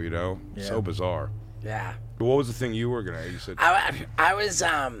get through, Yeah. So bizarre. Yeah. But what was the thing you were going to, you said? I was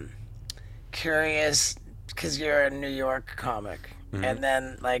curious because you're a New York comic, and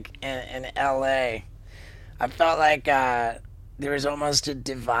then like in L.A., I felt like there was almost a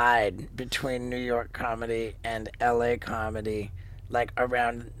divide between New York comedy and L.A. comedy, like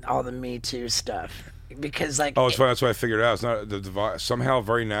around all the Me Too stuff. Because like it's funny. That's what I figured out. It's not the divide. Somehow,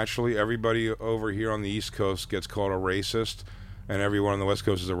 very naturally, everybody over here on the East Coast gets called a racist, and everyone on the West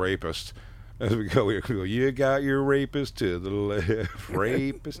Coast is a rapist. As we go, you got your rapist to the left,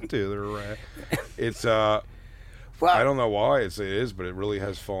 rapist to the right. It's I don't know why it is, but it really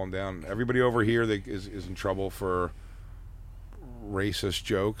has fallen down. Everybody over here that is in trouble for racist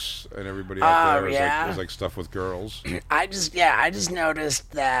jokes, and everybody out there is like stuff with girls. I just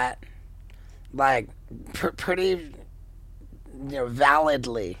noticed that, like, pretty,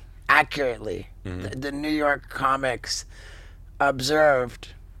 validly, accurately, the New York comics observed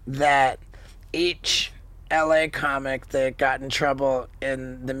that each LA comic that got in trouble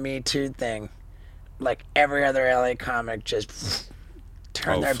in the Me Too thing, like every other LA comic just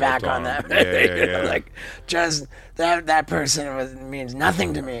turned their back on them. Yeah. Like, just that person means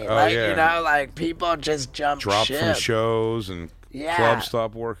nothing to me. Like people just dropped ship. From shows, and clubs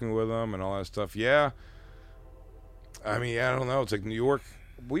stopped working with them and all that stuff. Yeah. I mean, I don't know. It's like New York.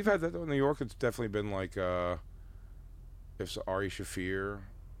 We've had that though in New York. It's definitely been like if Ari Shaffir,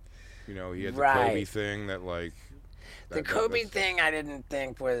 he had the Kobe thing that like. The Kobe thing I didn't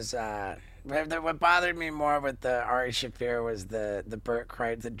think was. What bothered me more with the Ari Shaffir was the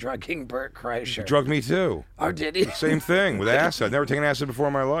drugging Bert Kreischer. He drugged me too. Oh, did he? Same thing with acid. I've never taken acid before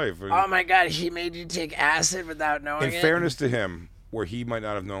in my life. Oh my God, he made you take acid without knowing it? In fairness to him, where he might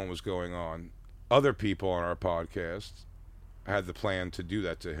not have known what was going on, other people on our podcast had the plan to do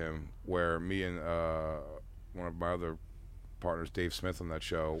that to him, where me and one of my other partners, Dave Smith on that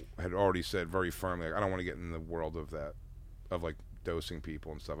show, had already said very firmly, like, I don't want to get in the world of that, of like dosing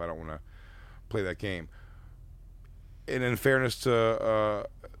people and stuff. I don't want to play that game. and in fairness to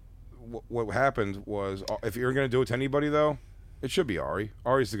what happened was, if you're going to do it to anybody, though, it should be Ari.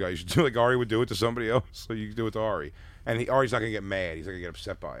 Ari's the guy you should do. Like Ari would do it to somebody else, so you do it to Ari. And Ari's not going to get mad. He's not going to get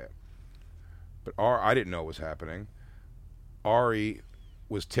upset by it. But I didn't know it was happening. Ari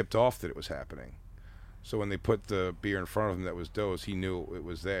was tipped off that it was happening. So when they put the beer in front of him that was dosed, he knew it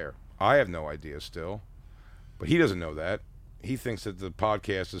was there. I have no idea still. But he doesn't know that. He thinks that the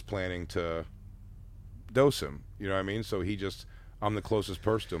podcast is planning to dose him. You know what I mean? So I'm the closest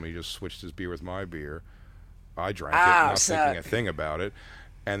person to him. He just switched his beer with my beer. I drank it, not thinking a thing about it.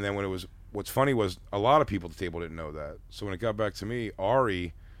 And then what's funny was a lot of people at the table didn't know that. So when it got back to me,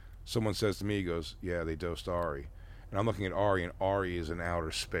 someone says to me, he goes, yeah, they dosed Ari. And I'm looking at Ari, and Ari is in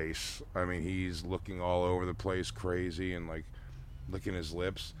outer space. I mean, he's looking all over the place crazy and, like, licking his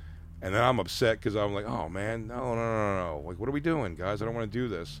lips. And then I'm upset because I'm like, oh, man, no. Like, what are we doing, guys? I don't want to do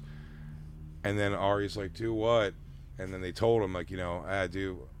this. And then Ari's like, do what? And then they told him, like,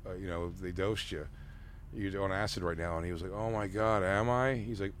 they dosed you. You're on acid right now. And he was like, oh, my God, am I?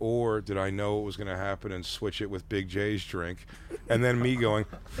 He's like, or did I know it was going to happen and switch it with Big J's drink? And then me going,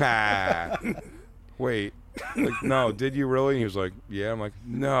 wait. Like, no, did you really? And he was like, yeah. I'm like,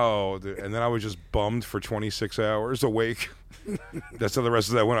 no. And then I was just bummed for 26 hours awake. That's how the rest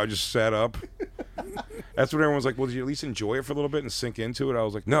of that went. I just sat up. That's when everyone was like, well, did you at least enjoy it for a little bit and sink into it? I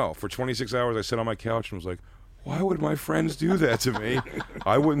was like, no. For 26 hours, I sat on my couch and was like, why would my friends do that to me?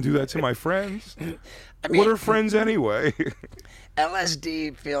 I wouldn't do that to my friends. I mean, what are friends anyway?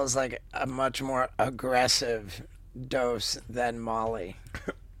 LSD feels like a much more aggressive dose than Molly.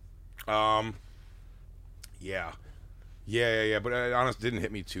 Yeah. But it honestly didn't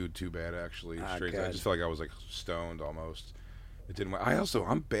hit me too bad, actually. Straight. I just felt like I was like stoned almost. It didn't.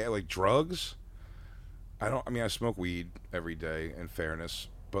 I'm bad, like drugs. I smoke weed every day, in fairness,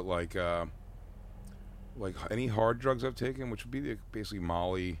 but like any hard drugs I've taken, which would be basically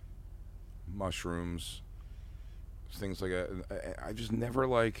Molly, mushrooms, things like that. I just never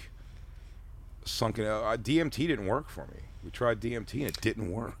like sunk in. DMT didn't work for me. We tried DMT and it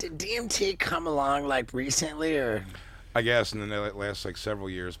didn't work. Did DMT come along like recently, or? I guess, and then it lasts like several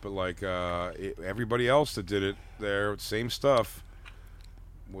years. But like everybody else that did it, there, same stuff.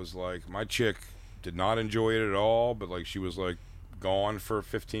 Was like, my chick did not enjoy it at all, but like she was like gone for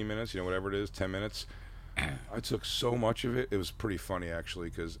 15 minutes, whatever it is, 10 minutes. I took so much of it. It was pretty funny actually,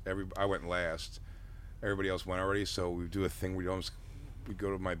 because I went last. Everybody else went already, so we do a thing. We'd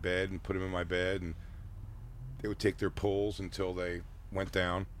go to my bed and put them in my bed, and they would take their pulls until they went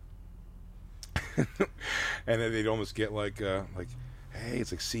down. And then they'd almost get like, hey,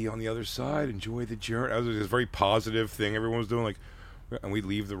 it's like, see you on the other side, enjoy the journey. It was this very positive thing everyone was doing, like, and we'd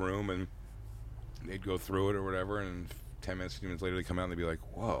leave the room and they'd go through it or whatever, and 10 minutes, 15 minutes later they'd come out and they'd be like,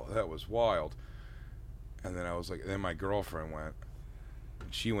 whoa, that was wild. And then I was like, and then my girlfriend went,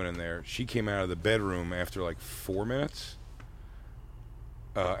 and she went in there. She came out of the bedroom after like 4 minutes,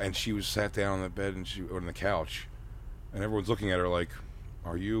 and she was sat down on the bed or on the couch, and everyone's looking at her like,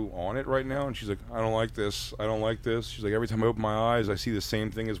 are you on it right now? And she's like, I don't like this. She's like, every time I open my eyes, I see the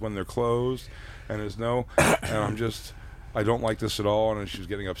same thing as when they're closed, and there's no, and I don't like this at all. And she was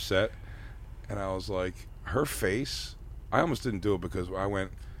getting upset, and I was like, her face, I almost didn't do it because I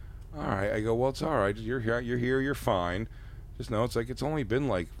went, all right. I go, well, it's all right. You're here. You're fine. Just know it's like, it's only been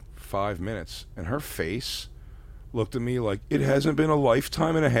like 5 minutes, and her face looked at me like it hasn't been a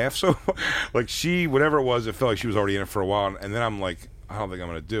lifetime and a half. So, like whatever it was, it felt like she was already in it for a while. And then I'm like, I don't think I'm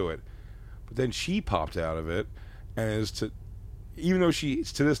going to do it. But then she popped out of it, and even though she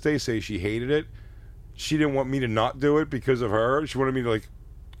to this day says she hated it, she didn't want me to not do it because of her. She wanted me to like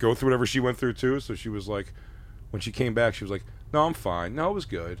go through whatever she went through too. So she was like, when she came back, she was like, no, I'm fine. No, it was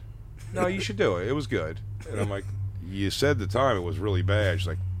good. No, you should do it. It was good. And I'm like, you said the time it was really bad. She's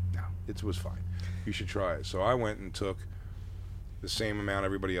like, no, it was fine. You should try it. So I went and took the same amount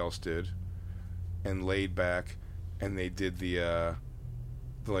everybody else did and laid back, and they did it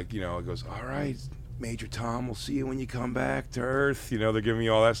goes, all right, Major Tom, we'll see you when you come back to Earth. They're giving me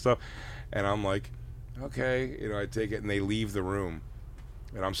all that stuff. And I'm like, okay. I take it, and they leave the room.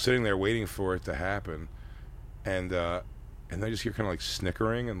 And I'm sitting there waiting for it to happen. And I just hear kind of like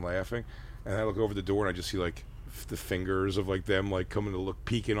snickering and laughing. And I look over the door, and I just see like the fingers of like them like coming to look,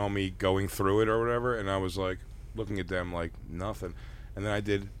 peeking on me, going through it or whatever. And I was like looking at them like nothing. And then I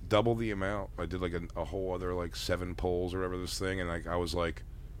did double the amount. I did like a whole other like 7 pulls or whatever this thing. And like I was like,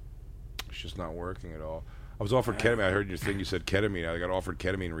 it's just not working at all. I was offered ketamine. I heard your thing. You said ketamine. I got offered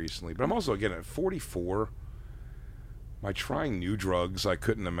ketamine recently. But I'm also, again, at 44, my trying new drugs, I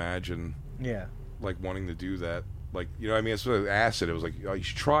couldn't imagine like wanting to do that. Like, it's like acid. It was like, oh, you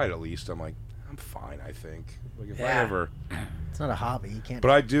should try it at least. I'm like, I'm fine. I think. Like if I Yeah. ever, It's not a hobby. You can't.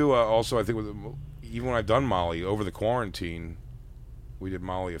 but I do also. I think even when I've done Molly over the quarantine, we did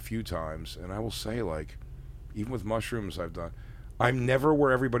Molly a few times, and I will say, like, even with mushrooms, I'm never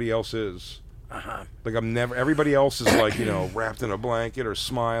where everybody else is. Like I'm never. Everybody else is like wrapped in a blanket or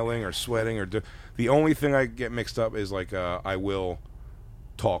smiling or sweating or. The only thing I get mixed up is like I will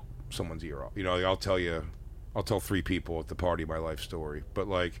talk someone's ear off. I'll tell 3 people at the party my life story. But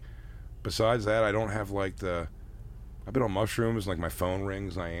like, besides that, I don't have like I've been on mushrooms and like my phone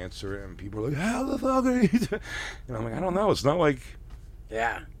rings and I answer it and people are like, "How the fuck are you?" And I'm like, I don't know. It's not like.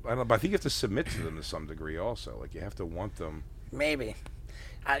 Yeah. I don't know. But I think you have to submit to them to some degree also. Like you have to want them. Maybe.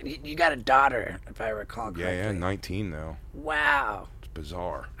 You got a daughter, if I recall correctly. Yeah, 19 now. Wow. It's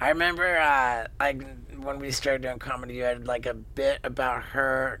bizarre. I remember, like, when we started doing comedy, you had, like, a bit about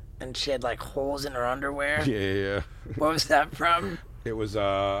her, and she had, like, holes in her underwear. Yeah. What was that from? It was,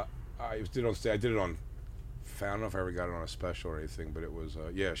 I did it on, I don't know if I ever got it on a special or anything, but it was,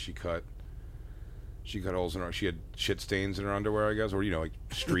 she cut holes in her, she had shit stains in her underwear, I guess, or, like,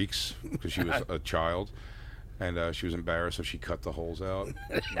 streaks, because she was a child. And she was embarrassed, so she cut the holes out.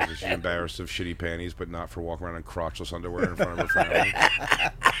 She's embarrassed of shitty panties, but not for walking around in crotchless underwear in front of her family.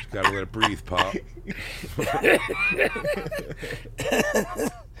 She's got to let it breathe, Pop.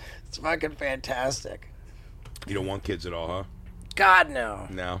 It's fucking fantastic. You don't want kids at all, huh? God, no.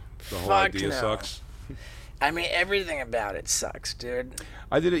 No? The whole Fuck idea no. sucks? I mean, everything about it sucks, dude.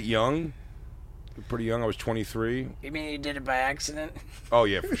 I did it young. Pretty young. I was 23. You mean you did it by accident? Oh,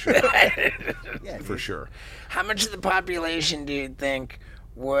 yeah, for sure. Yeah, For sure. How much of the population do you think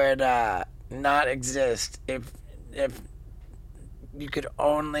would not exist if you could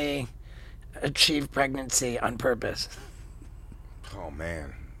only achieve pregnancy on purpose? Oh,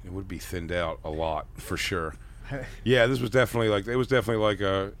 man. It would be thinned out a lot, for sure. Yeah, this was definitely like,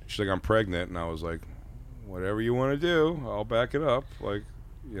 she's like, I'm pregnant. And I was like, whatever you want to do, I'll back it up. Like,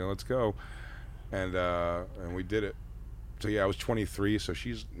 let's go. And we did it. So yeah, I was 23, so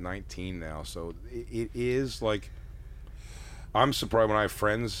she's 19 now. So it is like, I'm surprised when I have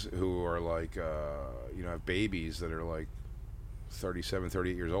friends who are like, have babies that are like 37,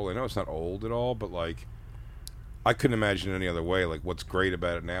 38 years old. I know it's not old at all, but like, I couldn't imagine it any other way. Like, what's great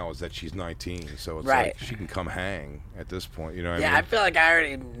about it now is that she's 19, so it's Right. like she can come hang at this point. You know what Yeah, I I mean? feel like I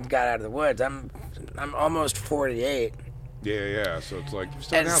already got out of the woods. I'm almost 48. Yeah. So it's like,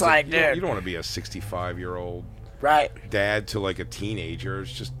 It's now like, you dude. don't want to be a 65-year-old Right. dad to like a teenager.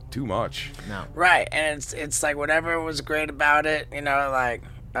 It's just too much. No. Right. And it's like whatever was great about it, like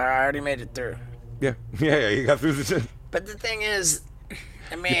I already made it through. Yeah. You got through this. But the thing is,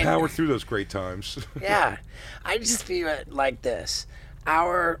 I mean, You powered through those great times. yeah, I just view it like this.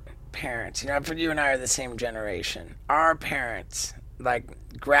 Our parents, for you and I are the same generation. Our parents, like,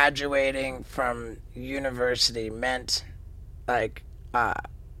 graduating from university meant, like,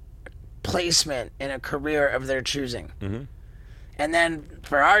 placement in a career of their choosing. Mhm. And then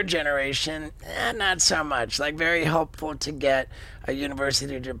for our generation, not so much. Like, very helpful to get a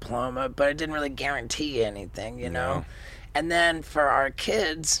university diploma, but it didn't really guarantee anything, you know? No. And then for our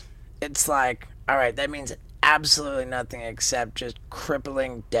kids, it's like, all right, that means absolutely nothing except just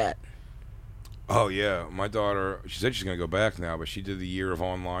crippling debt. Oh yeah, my daughter. She said she's gonna go back now, but she did the year of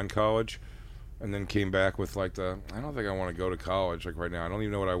online college, and then came back with like I don't think I want to go to college like right now. I don't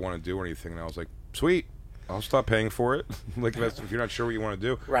even know what I want to do or anything. And I was like, sweet, I'll stop paying for it. Like if you're not sure what you want to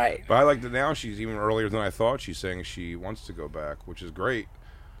do. Right. But I like that now. She's even earlier than I thought. She's saying she wants to go back, which is great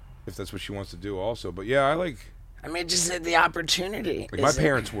if that's what she wants to do also. But yeah, I mean, just the opportunity. Like my is-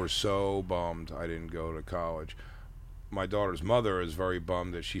 parents were so bummed I didn't go to college. My daughter's mother is very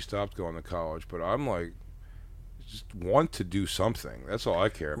bummed that she stopped going to college, but I'm like, just want to do something. That's all I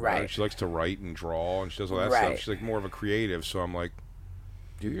care about. Right. She likes to write and draw, and she does all that Right. stuff. She's like more of a creative, so I'm like,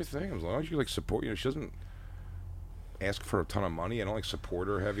 do your thing as long as you like support. She doesn't ask for a ton of money. I don't like support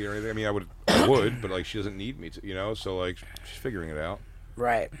her heavy or anything. I mean, I would, but like she doesn't need me to, So like she's figuring it out.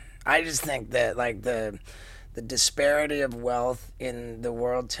 Right. I just think that like the disparity of wealth in the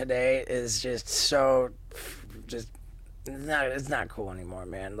world today is just so it's not cool anymore,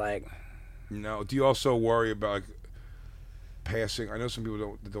 man. Like, No. Do you also worry about like passing? I know some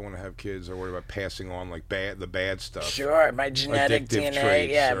people don't want to have kids. Are worried about passing on like the bad stuff. sure, my genetic Addictive DNA,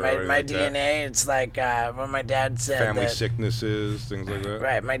 traits yeah, or my anything like that. DNA. It's like when my dad said Family that. sicknesses, things like that.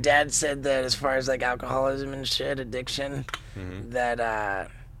 Right, my dad said that as far as like alcoholism and shit, addiction, Mm-hmm.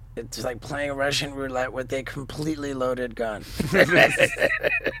 that it's like playing Russian roulette with a completely loaded gun.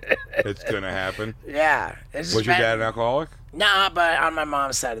 It's gonna happen. Yeah. It's Was your just dad an alcoholic? Nah, but on my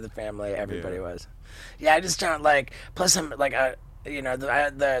mom's side of the family, everybody Yeah. was. Yeah, I just don't like. Plus, I'm like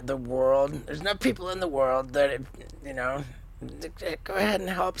the world. There's enough people in the world that go ahead and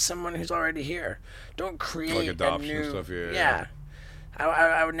help someone who's already here. Don't create Like adoption a new and stuff, yeah. Yeah.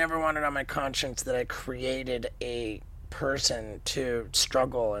 I would never want it on my conscience that I created a person to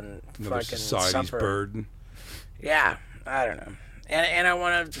struggle and Another fucking society's suffer. burden. Yeah, I don't know. And I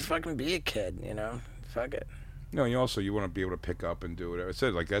want to fucking be a kid, Fuck it. No, you want to be able to pick up and do whatever. I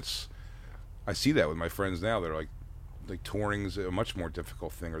said, like, I see that with my friends now. They're like touring's a much more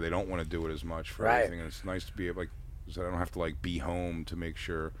difficult thing, or they don't want to do it as much for everything. And it's nice to be able, like, so I don't have to like be home to make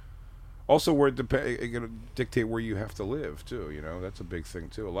sure. Also, where it gonna dictate where you have to live too. That's a big thing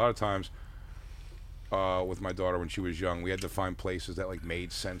too. A lot of times, with my daughter when she was young, we had to find places that like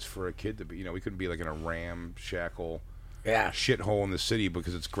made sense for a kid to be. We couldn't be like in a ramshackle shithole in the city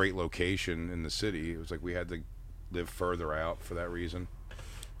because it's great location in the city. It was like we had to live further out for that reason.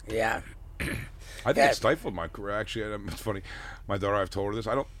 Yeah. I think it stifled my career. Actually, it's funny. My daughter, I've told her this.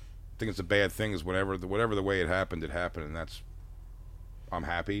 I don't think it's a bad thing. Is whatever the way it happened, and that's. I'm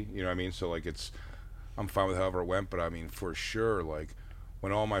happy. You know what I mean? So like I'm fine with however it went. But I mean, for sure, like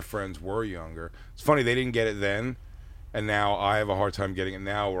when all my friends were younger, it's funny they didn't get it then, and now I have a hard time getting it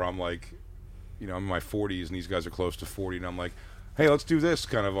now. Where I'm like, I'm in my 40s and these guys are close to 40, and I'm like, hey, let's do this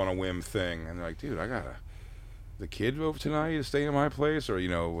kind of on a whim thing. And they're like, dude, I gotta. The kid over tonight to stay in my place, or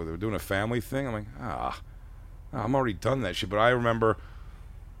we're doing a family thing. I'm like, I'm already done that shit. But I remember,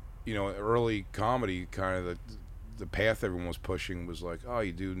 early comedy, kind of the path everyone was pushing was like, oh,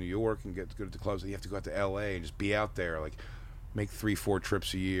 you do New York and go to the clubs. You have to go out to L.A. and just be out there, like make 3-4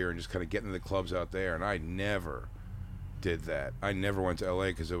 trips a year and just kind of get into the clubs out there. And I never did that. I never went to L.A.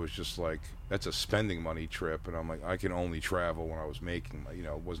 because it was just like that's a spending money trip, and I'm like, I can only travel when I was making,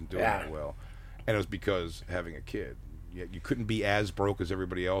 wasn't doing that well. And it was because having a kid. You couldn't be as broke as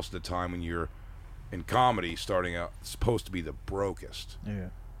everybody else at the time when you're in comedy starting out. It's supposed to be the brokest. Yeah.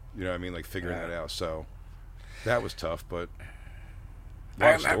 You know what I mean? Like figuring that out. So that was tough, but a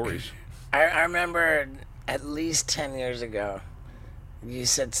lot of stories. I remember at least 10 years ago, you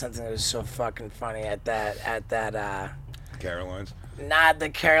said something that was so fucking funny at that Caroline's? not the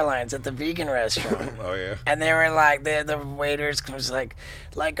Carolines, at the vegan restaurant. Oh, yeah. And they were like, the waiters was like,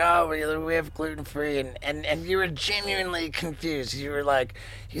 oh, we have gluten free, and you were genuinely confused. You were like,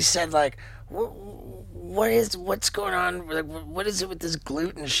 you said like, what's going on? Like, what is it with this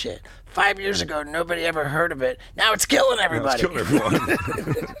gluten shit? 5 years ago, nobody ever heard of it. Now it's killing everybody. It's killing everyone.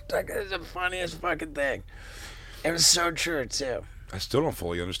 Like, it's the funniest fucking thing. It was so true too. I still don't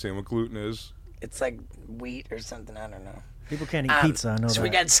fully understand what gluten is. It's like wheat or something. I don't know. People can't eat pizza. I know so that. we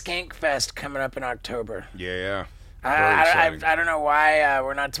got Skank Fest coming up in October. Yeah. Very exciting. I don't know why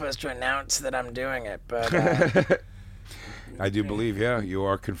we're not supposed to announce that I'm doing it, but I do believe, you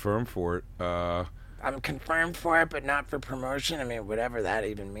are confirmed for it. I'm confirmed for it, but not for promotion. I mean, whatever that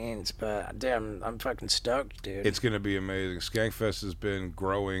even means. But damn, I'm fucking stoked, dude. It's going to be amazing. Skankfest has been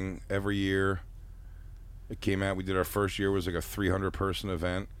growing every year. It came out. We did our first year. It was like a 300-person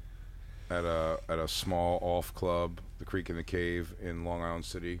event at a small off club, the Creek in the Cave in Long Island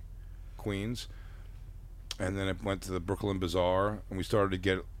City, Queens. And then it went to the Brooklyn Bazaar, and we started to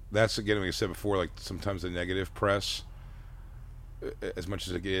get. That's again, like I said before, like sometimes the negative press, as much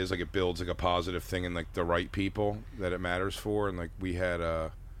as it is, like it builds like a positive thing in like the right people that it matters for. And like we had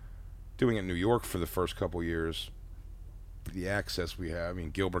doing it in New York for the first couple years. The access we have. I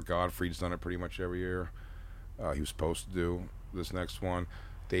mean, Gilbert Gottfried's done it pretty much every year. He was supposed to do this next one.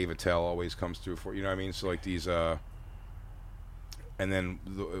 Dave Attell always comes through for, you know what I mean? So like these, and then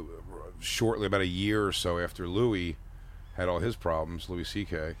shortly, about a year or so after Louis had all his problems, Louis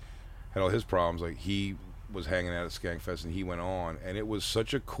C.K. had all his problems, like he was hanging out at Skankfest and he went on, and it was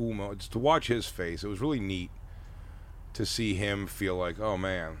such a cool moment just to watch his face. It was really neat to see him feel like, oh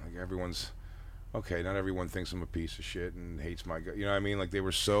man, like everyone's okay. Not everyone thinks I'm a piece of shit and hates my guy. You know what I mean? Like they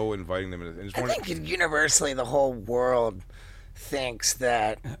were so inviting them. And I think universally the whole world thinks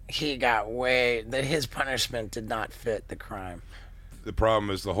that he got that his punishment did not fit the crime. The problem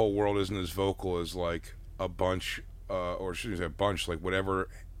is the whole world isn't as vocal as like a bunch, or shouldn't say a bunch, like whatever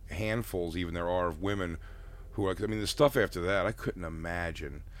handfuls even there are of women who are. I mean, the stuff after that, I couldn't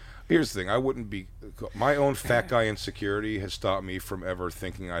imagine. Here's the thing: I wouldn't be. My own fat guy insecurity has stopped me from ever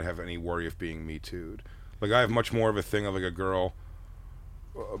thinking I'd have any worry of being Me Too'd. Like I have much more of a thing of like a girl.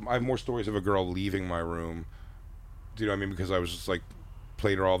 I have more stories of a girl leaving my room. Do you know what I mean? Because I was just like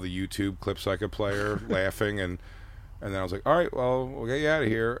played her all the YouTube clips I could play her, laughing, and then I was like, all right, well, we'll get you out of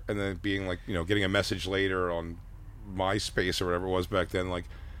here. And then being like, getting a message later on MySpace or whatever it was back then, like,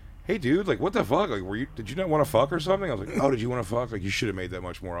 hey dude, like what the fuck? Like did you not want to fuck or something? I was like, oh, did you want to fuck? Like you should have made that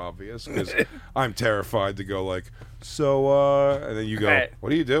much more obvious because I'm terrified to go like, so and then you go, Right.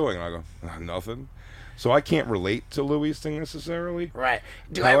 what are you doing? And I go, nothing. So I can't relate to Louis' thing necessarily. Right.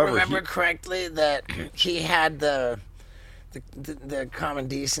 Do However, I remember correctly that he had the common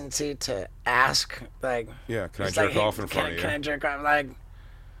decency to ask, like, Yeah, can I he's jerk like, hey, off in front of you? Can I jerk off? Like,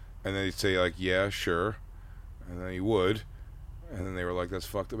 And then he'd say like, yeah, sure, and then he would, and then they were like, that's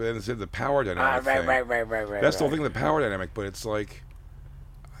fucked up. But then they said the power dynamic thing. right. That's the whole thing, the power dynamic. But it's like,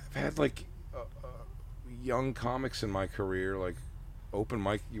 I've had like young comics in my career, like open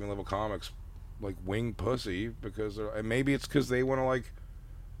mic, even level comics, like wing pussy because and maybe it's because they want to like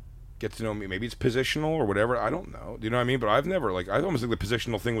get to know me. Maybe it's positional or whatever. I don't know. Do you know what I mean? But I've never like. I almost think the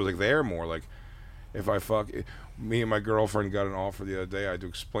positional thing was like there more like. If I fuck, me and my girlfriend got an offer the other day. I had to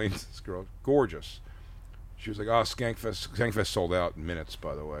explain to this girl, gorgeous. She was like, "Oh, Skankfest sold out in minutes,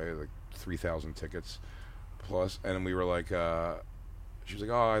 by the way, like 3,000 tickets plus." And we were like, she was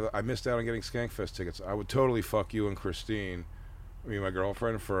like, "Oh, I missed out on getting Skankfest tickets. I would totally fuck you and Christine, me and my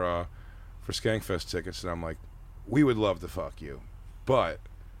girlfriend for Skankfest tickets." And I'm like, "We would love to fuck you, but."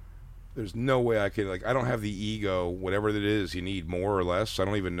 There's no way I could, like, I don't have the ego, whatever it is you need, more or less, I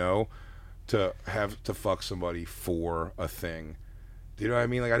don't even know, to have to fuck somebody for a thing. Do you know what I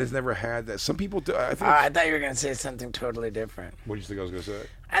mean? Like, I just never had that. Some people do. I think. I thought you were going to say something totally different. What do you think I was going to say?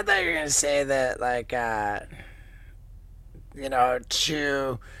 I thought you were going to say that, like, you know,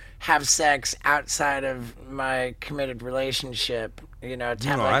 to have sex outside of my committed relationship, you know, to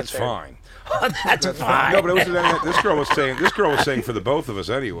have No, like that's fine. Oh, that's fine. No, but it was this girl was saying for the both of us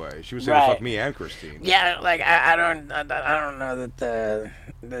anyway. She was saying to fuck me and Christine. Yeah, like I don't know that the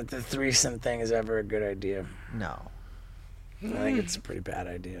threesome thing is ever a good idea. No. I think it's a pretty bad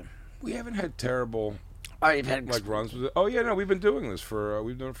idea. We haven't had terrible Oh, you've had like runs with it. Oh yeah, no, we've been doing this for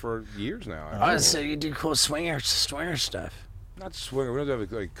we've done it for years now. Oh, so you do cool swinger stuff, Not swinger. We don't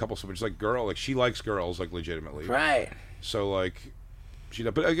have like a couple, but just like girl. Like she likes girls, like legitimately. right? So like.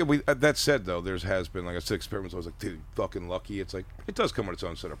 But again, that said, though, has been, like I said, experiments. I was like, dude, fucking lucky. It's like, it does come with its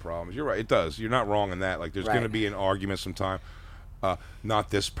own set of problems. You're right, it does. You're not wrong in that. Like, there's going to be an argument sometime. Not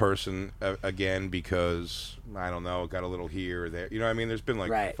this person again because, I don't know, got a little here or there. You know what I mean? There's been,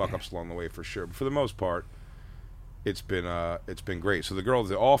 like, fuck-ups along the way for sure. But for the most part, it's been great. So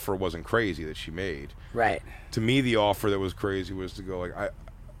the offer wasn't crazy that she made. Right. To me, the offer that was crazy was to go, like,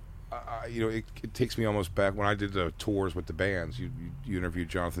 you know, it takes me almost back when I did the tours with the bands. You interviewed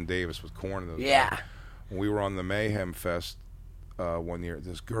Jonathan Davis with Korn. And those guys. When we were on the Mayhem Fest one year,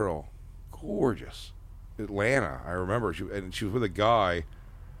 this girl, gorgeous, Atlanta. I remember she was with a guy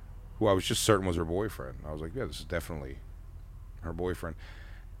who I was just certain was her boyfriend. I was like, yeah, this is definitely her boyfriend.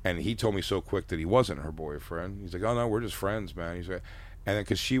 And he told me so quick that he wasn't her boyfriend. He's like, oh no, we're just friends, man. He's like, and then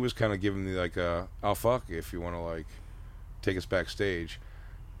because she was kind of giving me like, I'll fuck if you want to like take us backstage.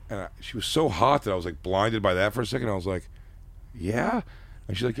 And she was so hot that I was like blinded by that for a second. I was like, yeah?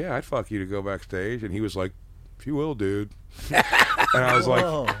 And she's like, yeah, I'd fuck you to go backstage. And he was like, if you will, dude. And I was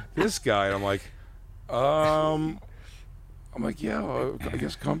Whoa. like, this guy. And I'm like, yeah, well, I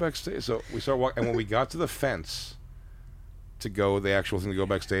guess come backstage. So we started walking. And when we got to the fence to go, the actual thing to go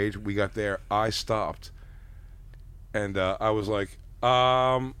backstage, we got there. I stopped. And I was like,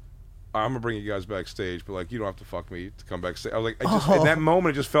 I'm gonna bring you guys backstage, but like you don't have to fuck me to come backstage. I was like, in that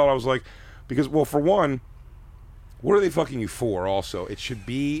moment, it just felt I was like, because well, for one, what are they fucking you for? Also, it should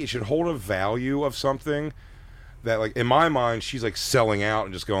hold a value of something that, like in my mind, she's like selling out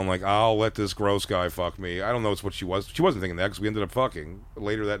and just going like, I'll let this gross guy fuck me. I don't know it's what she was. She wasn't thinking that because we ended up fucking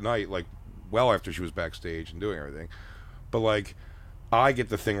later that night, like well after she was backstage and doing everything. But like, I get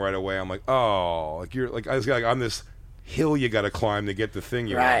the thing right away. I'm like, oh, like you're like I was like I'm this hill you got to climb to get the thing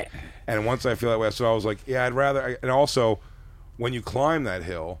you want. And once I feel that way, so I was like, yeah, I'd rather. And also, when you climb that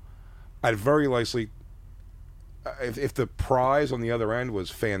hill, I'd very likely, if the prize on the other end was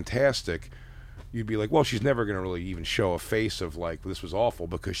fantastic, you'd be like, well, she's never going to really even show a face of like, this was awful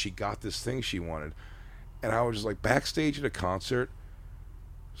because she got this thing she wanted. And I was just like, backstage at a concert,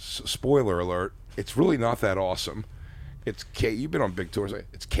 spoiler alert, it's really not that awesome. It's you've been on big tours.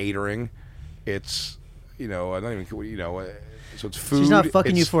 It's catering. It's, you know, not even, you know, so it's food. She's not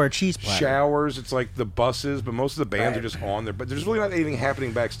fucking you for a cheese platter. Showers. It's like the buses, but most of the bands are just on there. But there's really not anything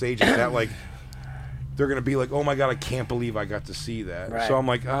happening backstage. It's that like they're gonna be like, oh my god, I can't believe I got to see that. So I'm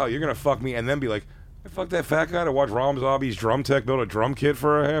like, oh, you're gonna fuck me, and then be like, I fucked that fat guy to watch Ram Zombie's drum tech build a drum kit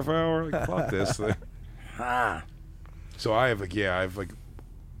for a half hour. Like, fuck this thing. So I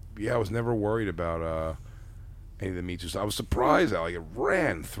was never worried about any of the Me Too stuff. I was surprised how like it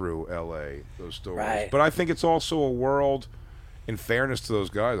ran through L.A. those stories. But I think it's also a world. in fairness to those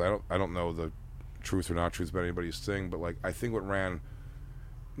guys, I don't know the truth or not truth about anybody's thing, but like I think what ran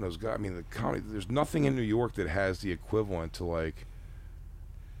those guys, I mean the comedy, there's nothing in New York that has the equivalent to like,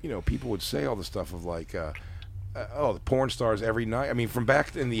 you know, people would say all the stuff of like oh, the porn stars every night. I mean, from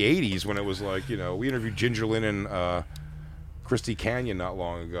back in the 80s when it was like, you know, we interviewed Ginger Lynn and Christy Canyon not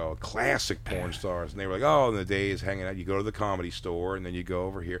long ago, classic porn stars, and they were like, oh, in the days hanging out, you go to the Comedy Store and then you go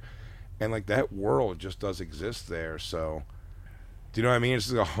over here, and like that world just does exist there. So, do you know what I mean? It's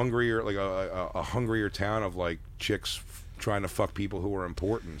like a hungrier, like a hungrier town of like chicks trying to fuck people who are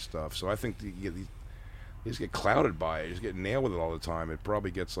important and stuff. So I think you just get clouded by it, you just get nailed with it all the time. It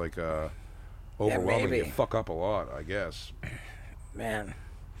probably gets like overwhelming. You fuck up a lot, I guess. Man.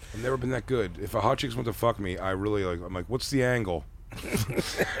 I've never been that good. If a hot chick's want to fuck me, I'm like, what's the angle? They're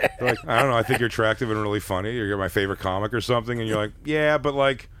like, I don't know, I think you're attractive and really funny, or you're my favorite comic or something, and you're like, yeah, but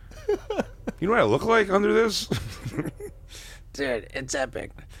like, you know what I look like under this? Dude, it's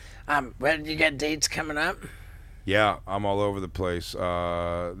epic. When you got dates coming up? Yeah, I'm all over the place.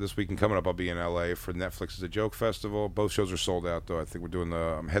 This weekend coming up, I'll be in LA for Netflix's A Joke Festival. Both shows are sold out, though. I think we're doing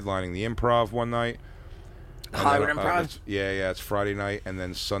I'm headlining the Improv one night. Hollywood Improv? Yeah, it's Friday night, and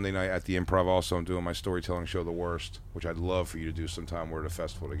then Sunday night at the Improv also I'm doing my storytelling show, The Worst, which I'd love for you to do sometime. We're at a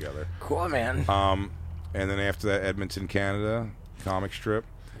festival together. Cool, man. And then after that, Edmonton, Canada, comic strip.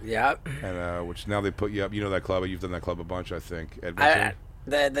 Yep. And which now they put you up. You know that club? You've done that club a bunch, I think. Edmonton.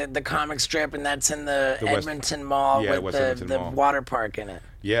 The comic strip, and that's in the Edmonton Mall with the water park in it.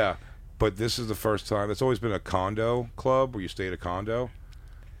 Yeah, but this is the first time. It's always been a condo club where you stay at a condo.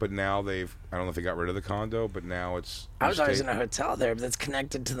 But now I don't know if they got rid of the condo, but now it's... I was always in a hotel there that's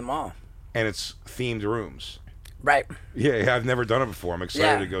connected to the mall. And it's themed rooms. Right. Yeah, I've never done it before. I'm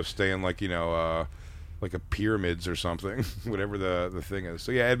excited to go stay in like, you know, like a pyramids or something, whatever the thing is.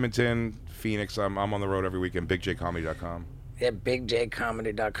 So yeah, Edmonton, Phoenix, I'm on the road every weekend, bigjcomedy.com. Yeah,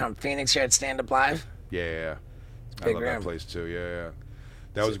 bigjcomedy.com. Phoenix, you're at Stand Up Live? Yeah. I love that place too, yeah.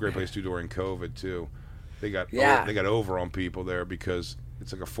 That was a great place too during COVID too. They got over on people there because...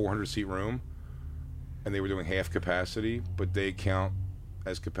 It's like a 400-seat room, and they were doing half capacity, but they count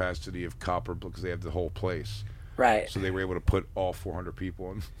as capacity of copper because they have the whole place. Right. So they were able to put all 400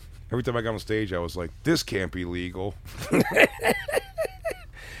 people in. Every time I got on stage, I was like, this can't be legal.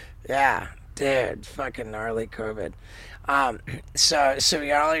 Yeah, dude, fucking gnarly COVID. So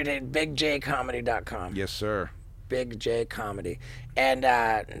you already did bigjcomedy.com. Yes, sir. Big J Comedy. And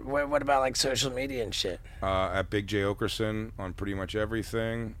what about like social media and shit? At Big Jay Oakerson on pretty much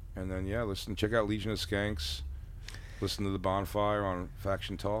everything. And then check out Legion of Skanks. Listen to The Bonfire on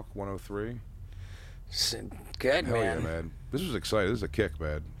Faction Talk 103. Good, Hell man. Yeah, man. This was exciting. This is a kick,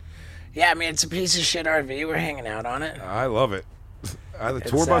 man. Yeah, I mean, it's a piece of shit RV. We're hanging out on it. I love it. The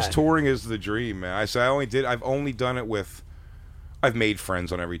tour bus touring is the dream, man. I've only done it with... I've made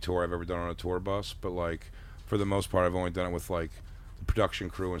friends on every tour I've ever done on a tour bus, but like... For the most part, I've only done it with like the production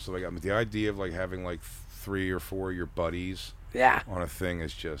crew and stuff like that. But the idea of like having like 3 or 4 of your buddies on a thing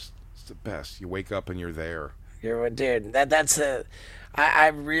is just it's the best. You wake up and you're there. You're a dude. I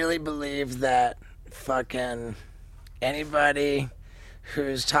really believe that fucking anybody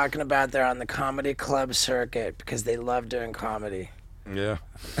who's talking about they're on the comedy club circuit because they love doing comedy. Yeah.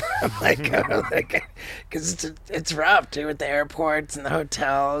 Because it's rough too with the airports and the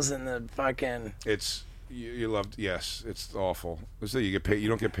hotels and the fucking. You loved, yes, it's awful. So you get paid. You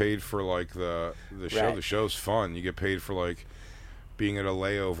don't get paid for like the show. Right. The show's fun. You get paid for like being at a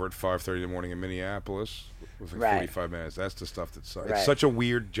layover at 5:30 in the morning in Minneapolis with like 45 minutes. That's the stuff that sucks. It's such a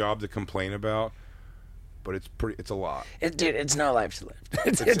weird job to complain about, but it's a lot. Dude, it's no life to live.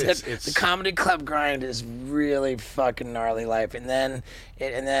 The comedy club grind is really fucking gnarly life, and then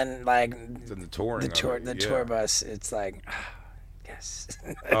like the touring, the tour bus. It's like. Yes.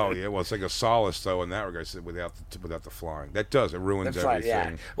 Oh yeah, well it's like a solace though in that regard without the flying. That does, it ruins everything.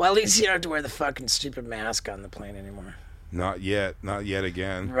 Yeah. Well, at least you don't have to wear the fucking stupid mask on the plane anymore. Not yet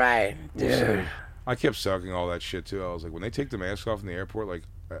again. Right, dude. I kept sucking all that shit too. I was like, when they take the mask off in the airport, like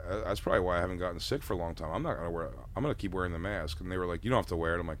that's probably why I haven't gotten sick for a long time. I'm gonna keep wearing the mask. And they were like, you don't have to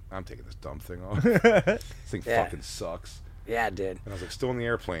wear it. I'm like, I'm taking this dumb thing off. This thing fucking sucks. Yeah, dude. And I was like, still in the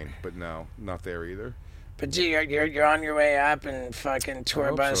airplane, but no, not there either. But gee, you're on your way up and fucking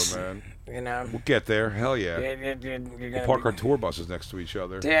tour bus. So, man. You know. We'll get there. Hell yeah. You're gonna we'll park our tour buses next to each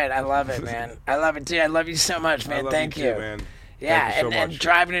other. Dude, I love it, man. I love it, dude. I love you so much, man. Thank you. Too, man. Yeah, Thank you so and much.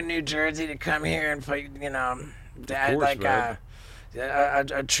 driving to New Jersey to come here and you know, I like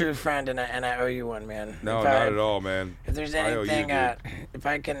a true friend, and I owe you one, man. No, not at all, man. If there's anything, if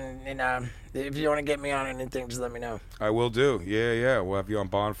I can, you know, if you want to get me on anything, just let me know. I will do. Yeah. We'll have you on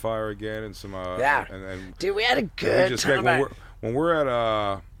Bonfire again and some. And dude, we had a good time. when we're at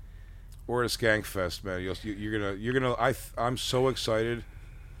a Skank Fest, man, you're gonna. I'm so excited.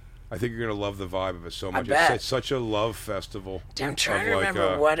 I think you're gonna love the vibe of it so much. bet. It's such a love festival. Dude, I'm trying to of, like,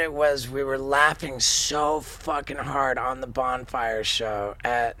 remember what it was. We were laughing so fucking hard on the bonfire show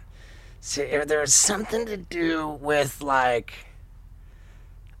at. See, there was something to do with like.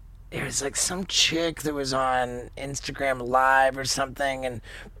 It was like some chick that was on Instagram Live or something,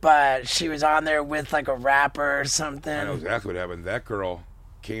 but she was on there with like a rapper or something. I know exactly what happened. That girl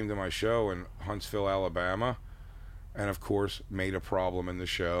came to my show in Huntsville, Alabama, and of course made a problem in the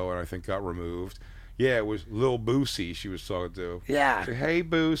show, and I think got removed. Yeah, it was Lil Boosie she was talking to. Yeah. She said, hey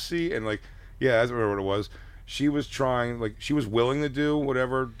Boosie, and like, yeah, I remember what it was. She was trying, like, she was willing to do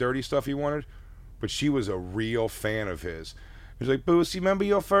whatever dirty stuff he wanted, but she was a real fan of his. He's like, Boosie, remember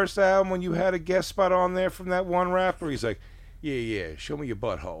your first album when you had a guest spot on there from that one rapper? He's like, yeah, show me your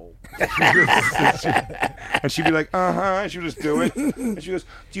butthole. And she'd be like, and she would just do it. And she goes,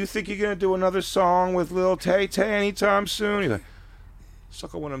 do you think you're going to do another song with Lil Tay Tay anytime soon? He's like,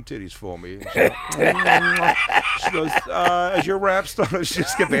 suck on one of them titties for me. And she goes, as your rap star, she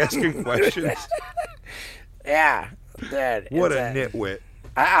just kept asking questions. Yeah. Dude, What a nitwit.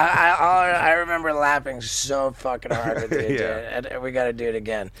 I remember laughing so fucking hard with you, Yeah. dude. And we got to do it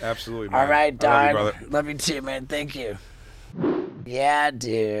again. Absolutely, man. All right, I love you, dog. brother. Love you too, man. Thank you. Yeah,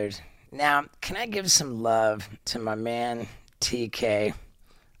 dude. Now, can I give some love to my man TK?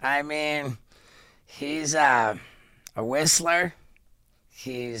 I mean, he's a whistler.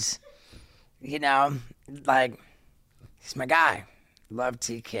 He's, like, he's my guy. Love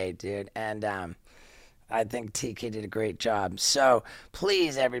TK, dude. And I think TK did a great job. So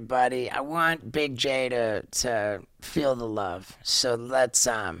please, everybody, I want Big J to feel the love. So let's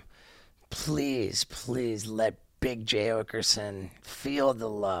please let Big Jay Oakerson feel the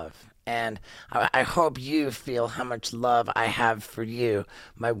love. And I hope you feel how much love I have for you,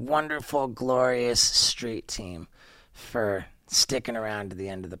 my wonderful, glorious street team, for sticking around to the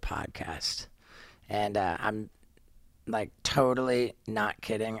end of the podcast. And I'm like totally not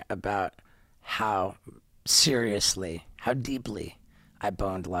kidding about how seriously, how deeply I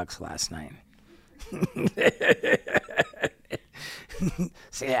boned Lux last night.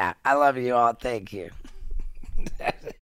 So yeah, I love you all. Thank you.